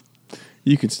percentages.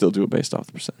 You can still do it based off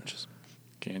the percentages.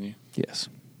 Can you? Yes.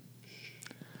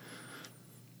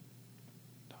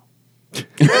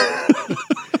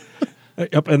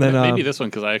 Yep, and then maybe this one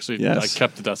because I actually I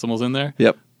kept the decimals in there.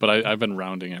 Yep. But I've been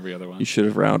rounding every other one. You should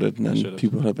have rounded, and then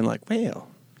people have been like, "Well,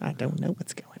 I don't know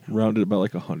what's going on." Rounded about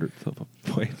like 100th of a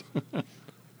point.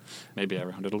 Maybe I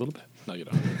rounded a little bit. No, you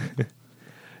don't.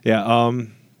 Yeah.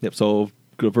 Yep. So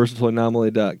go to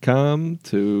versatileanomaly.com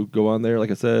to go on there.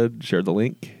 Like I said, share the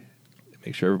link.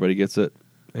 Make sure everybody gets it,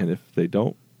 and if they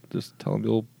don't, just tell them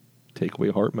you'll take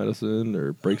away heart medicine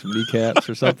or break some kneecaps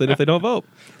or something if they don't vote.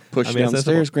 Push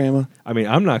downstairs, Grandma. I mean,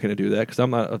 I'm not going to do that because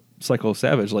I'm not a psycho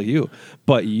savage like you.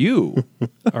 But you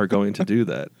are going to do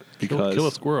that because kill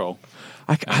a squirrel.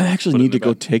 I actually need to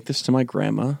go take this to my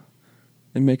grandma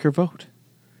and make her vote.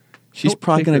 She's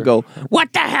probably going to go,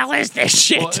 what the hell is this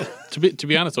shit? Well, to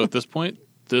be honest, though, at this point,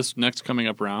 this next coming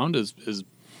up round is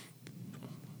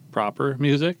proper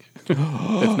music.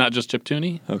 It's not just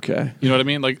chiptune-y. Okay. You know what I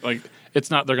mean? Like it's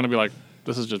not. They're going to be like,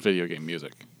 this is just video game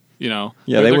music. You know?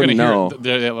 Yeah, they're wouldn't know.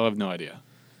 They'll have no idea.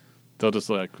 They'll just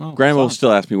like, oh, Grandma will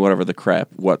still ask me whatever the crap.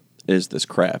 What is this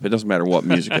crap? It doesn't matter what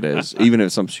music it is, even if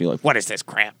it's something she's like, what is this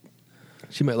crap?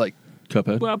 She might like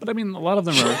Cuphead. Well, but I mean, a lot of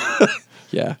them are.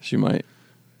 Yeah, she might.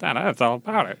 That's all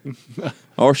about it.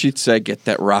 Or she'd say, get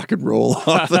that rock and roll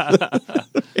off.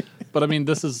 But I mean,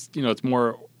 this is, it's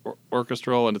more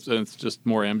orchestral and it's just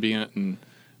more ambient and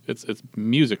it's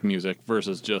music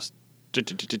versus just Yeah.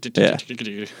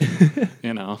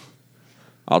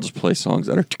 I'll just play songs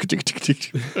that are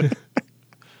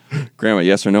Grandma,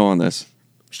 yes or no on this?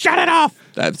 Shut it off.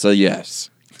 That's a yes.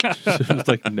 It's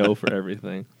like no for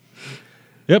everything.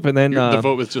 Yep, and then the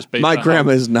vote was just based my on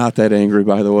grandma is not that angry,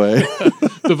 by the way.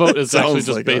 the vote is actually just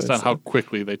like based on how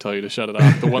quickly they tell you to shut it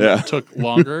off. The one that took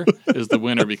longer is the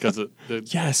winner because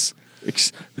yes.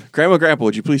 Grandpa,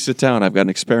 would you please sit down? I've got an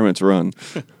experiment to run.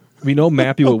 we know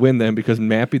Mappy will win then because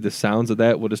Mappy, the sounds of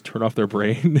that will just turn off their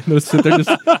brain. They'll sit there,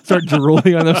 just start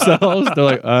drooling on themselves. They're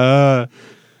like,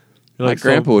 My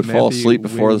grandpa would fall asleep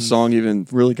before the song even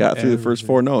really got through the first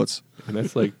 4 notes. And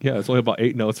that's like, it's only about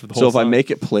 8 notes for the whole So if song. I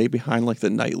make it play behind like the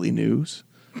nightly news,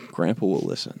 Grandpa will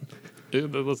listen.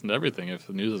 Dude, they listen to everything if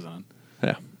the news is on.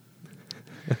 Yeah.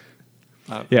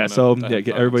 Get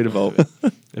everybody to vote.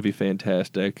 It'd be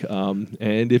fantastic.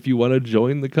 And if you want to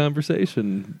join the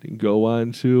conversation, go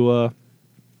on to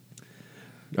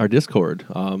our Discord.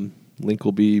 Link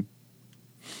will be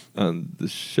on the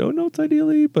show notes,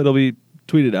 ideally, but it'll be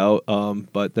tweeted out.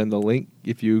 But then the link,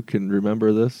 if you can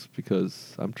remember this,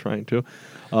 because I'm trying to,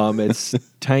 it's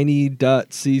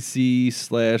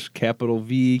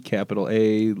tiny.cc/V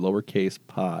A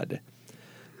pod.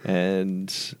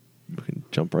 And you can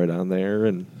jump right on there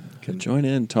and can join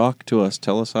in, talk to us,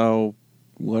 tell us how,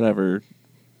 whatever.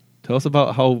 Tell us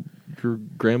about how your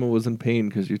grandma was in pain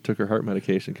because you took her heart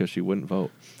medication because she wouldn't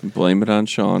vote. Blame it on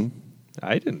Sean.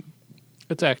 I didn't.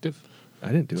 It's active. I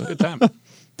didn't do It's a it. good time.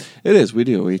 It is. We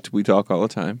do. We talk all the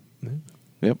time. Yeah.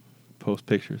 Yep. Post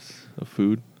pictures of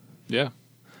food. Yeah.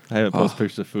 I haven't posted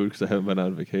pictures of food because I haven't been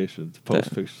on vacation.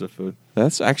 Post pictures of food.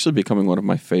 That's actually becoming one of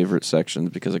my favorite sections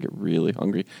because I get really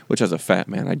hungry, which as a fat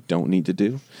man I don't need to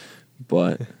do,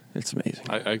 but it's amazing.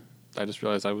 I just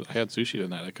realized I had sushi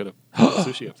tonight. I could have put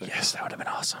sushi up there. Yes, that would have been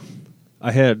awesome.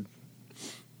 I had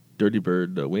Dirty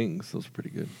Bird wings. Those were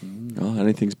pretty good. Oh,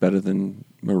 anything's better than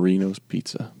Marino's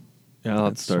Pizza. Yeah, I'll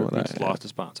That's start. what I Just lost a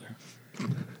sponsor.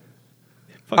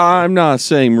 I'm not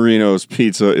saying Marino's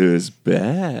Pizza is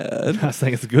bad, I'm not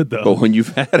saying it's good though. but when you've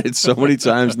had it so many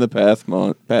times in the past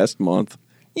month,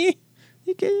 you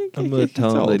I'm going to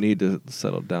tell them they need to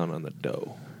settle down on the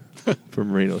dough for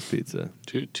Marino's Pizza.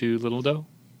 Too little dough.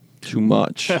 too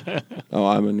much. Oh,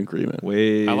 I'm in agreement.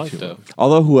 Way I like too dough. much.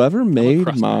 Although whoever made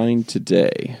crust mine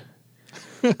today,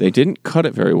 they didn't cut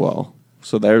it very well.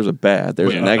 So there's a bad.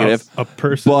 There's a negative. A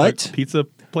person, But- a pizza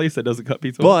place that doesn't cut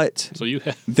pizza. But So you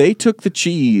had they took the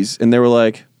cheese and they were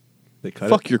like, they cut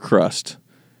fuck it. your crust.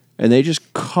 And they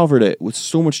just covered it with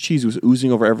so much cheese. It was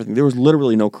oozing over everything. There was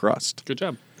literally no crust. good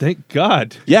job. Thank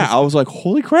God. Yeah, I was like,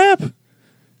 holy crap.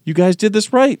 You guys did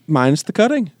this right, minus the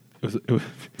cutting.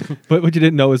 But what you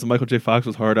didn't know is Michael J. Fox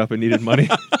was hard up and needed money.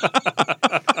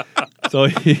 So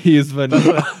he's been.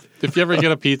 If you ever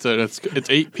get a pizza, and it's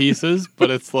 8 pieces, but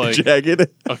it's like Jagged.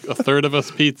 a third of us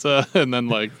pizza, and then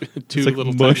like 2 like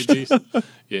little mushed. tiny pieces.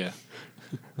 Yeah.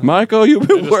 Michael, you've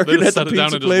been They working just at the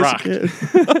set it down pizza and just place rocked. again.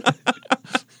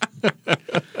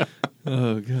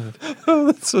 Oh God. Oh,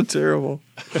 that's so terrible.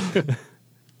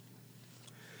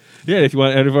 Yeah, if you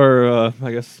want any of our,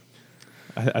 I guess,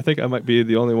 I think I might be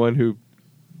the only one who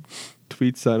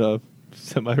tweets on a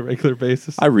semi-regular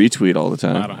basis. I retweet all the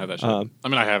time. I don't have that shit. I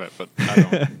mean, I have it, but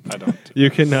I don't.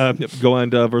 You can go on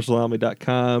to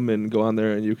versatileanomaly.com and go on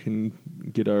there and you can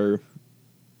get our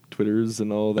Twitters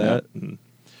and all that. Yeah. And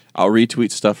I'll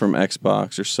retweet stuff from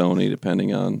Xbox or Sony,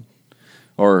 depending on,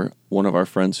 or one of our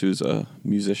friends who's a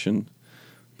musician.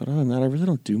 But other than that, I really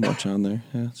don't do much on there.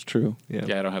 Yeah, it's true. yeah.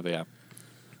 Yeah, I don't have the app.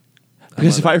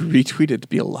 Because if I retweet it, it'd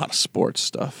be a lot of sports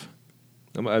stuff.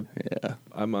 I'm on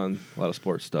a lot of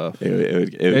sports stuff.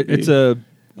 It's It's a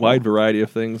wide variety of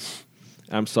things.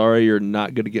 I'm sorry you're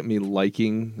not going to get me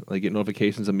get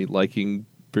notifications of me liking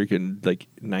freaking like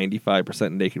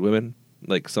 95% naked women,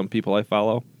 like some people I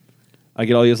follow. I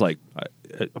get all these I'm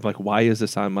like, why is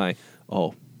this on my,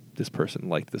 this person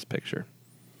liked this picture.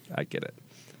 I get it.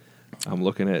 I'm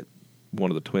looking at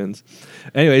one of the twins.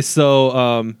 Anyway,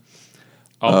 so...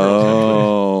 All girls have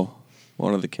Oh,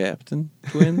 One of the Captain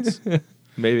twins?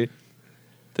 Maybe.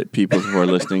 That people who are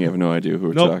listening have no idea who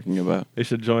we're talking about. They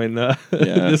should join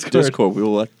Discord. We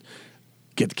will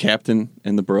get the Captain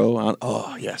and the bro on.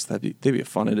 Oh, yes. They'd be a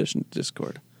fun addition to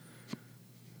Discord.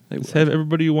 Just have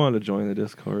everybody you want to join the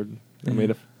Discord. I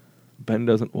mean, if Ben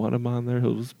doesn't want him on there,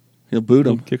 he'll boot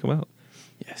him. Kick him out.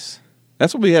 Yes.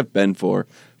 That's what we have Ben for.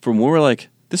 From when we're like,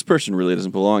 this person really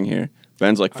doesn't belong here.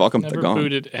 Ben's like, fuck them, they're gone. Never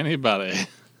booted anybody.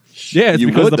 Yeah, it's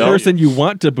because the person you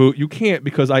want to boot, you can't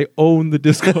because I own the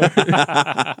Discord.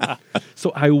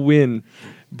 So I win.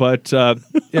 But,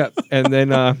 yeah. And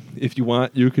then if you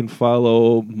want, you can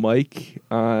follow Mike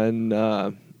on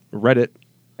Reddit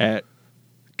at...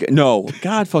 No.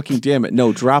 God fucking damn it.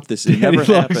 No, drop this. It never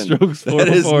happened. That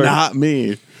is not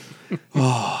me.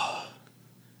 Oh.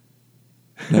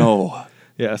 No.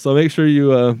 Yeah, so make sure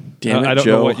you... damn it, I don't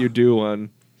Joe. know what you do on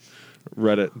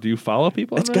Reddit. Do you follow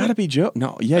people on It's Reddit? got to be Joe.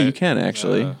 No, yeah, you can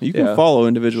actually. You can follow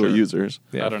individual users.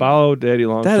 Yeah, follow Daddy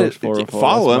Longstrokes 404.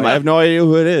 Follow him. I have no idea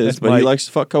who it is, That's but Mike. he likes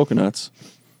to fuck coconuts.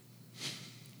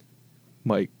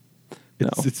 Mike. No,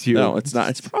 It's you. No, it's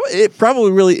not. It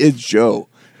probably really is Joe.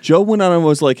 Joe went on and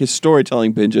was like his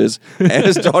storytelling binges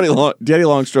as Daddy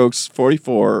Longstrokes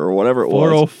 44 or whatever it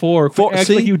was. 404. Act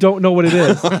like you don't know what it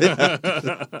is.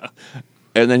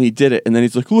 And then he did it. And then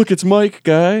he's like, look, it's Mike,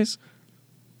 guys.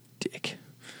 Dick.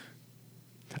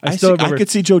 I could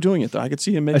see Joe doing it, though. I could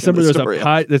see him making remember the there's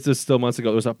story. this is still months ago.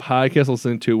 There was a podcast I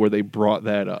listened to where they brought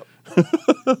that up.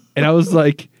 And I was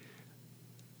like,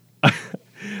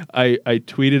 I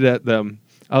tweeted at them.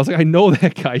 I was like, I know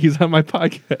that guy. He's on my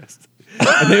podcast.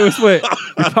 And they was like,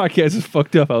 your podcast is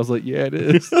fucked up. I was like, yeah, it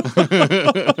is.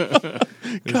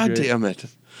 God damn it.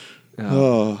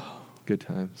 Good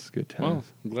times. Good times. Well,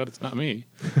 I'm glad it's not me.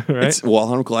 Right?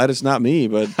 I'm glad it's not me,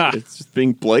 but it's just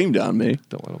being blamed on me.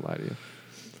 Don't want to lie to you.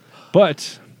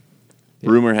 But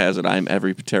rumor has it I'm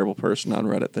every terrible person on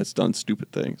Reddit that's done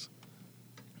stupid things.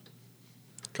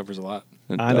 Covers a lot.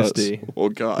 It honesty does. Oh,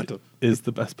 God. is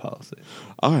the best policy.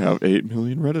 I have 8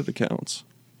 million Reddit accounts.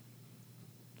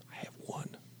 I have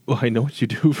 1. Well, I know what you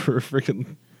do for a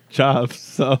freaking job,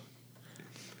 so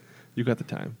you got the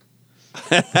time.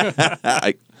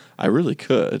 I really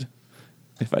could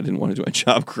if I didn't want to do my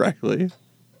job correctly.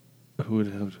 Who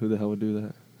the hell would do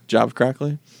that? Job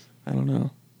correctly? I don't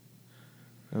know.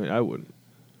 I mean, I wouldn't.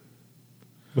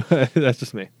 But that's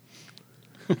just me.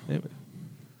 Anyway.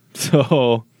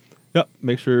 So, yep,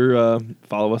 make sure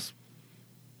follow us,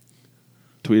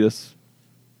 tweet us,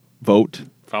 vote.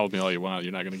 Follow me all you want.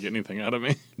 You're not going to get anything out of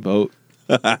me. Vote.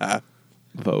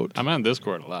 Vote. I'm on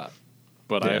Discord a lot.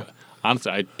 But Yeah.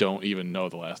 honestly, I don't even know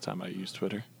the last time I used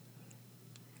Twitter.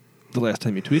 The last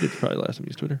time you tweeted, probably the last time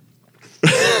you used Twitter.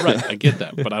 Right, I get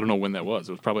that, but I don't know when that was.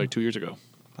 It was probably like 2 years ago.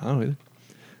 I don't know either.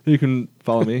 You can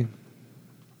follow me.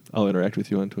 I'll interact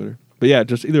with you on Twitter. But yeah,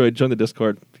 just either way, join the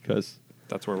Discord because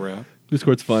That's where we're at.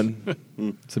 Discord's fun.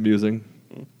 It's amusing.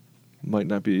 Might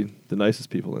not be the nicest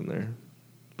people in there,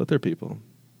 but they're people.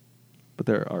 But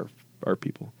they're our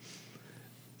people.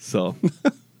 So you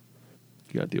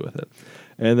got to deal with it.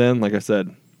 And then, like I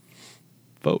said,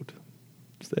 vote.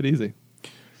 It's that easy.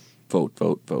 Vote,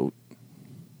 vote, vote.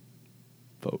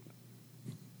 Vote.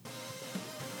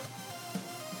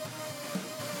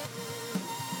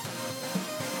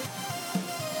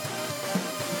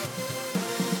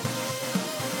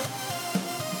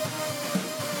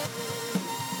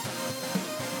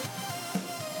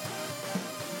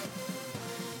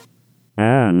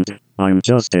 And I'm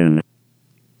Justin.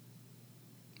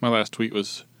 My last tweet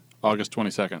was August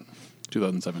 22nd,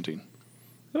 2017.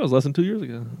 That was less than 2 years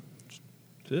ago.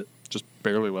 That's it. Just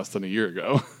barely less than a year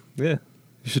ago. Yeah.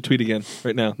 You should tweet again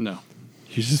right now. No.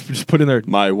 You just put in there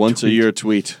My once-a-year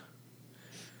tweet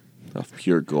of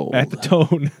pure gold. at the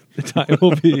tone. The time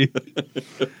will be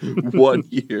 1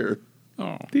 year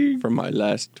Oh. from my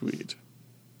last tweet.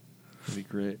 That'd be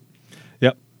great.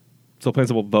 Yep. So plain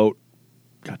simple vote.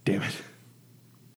 God damn it.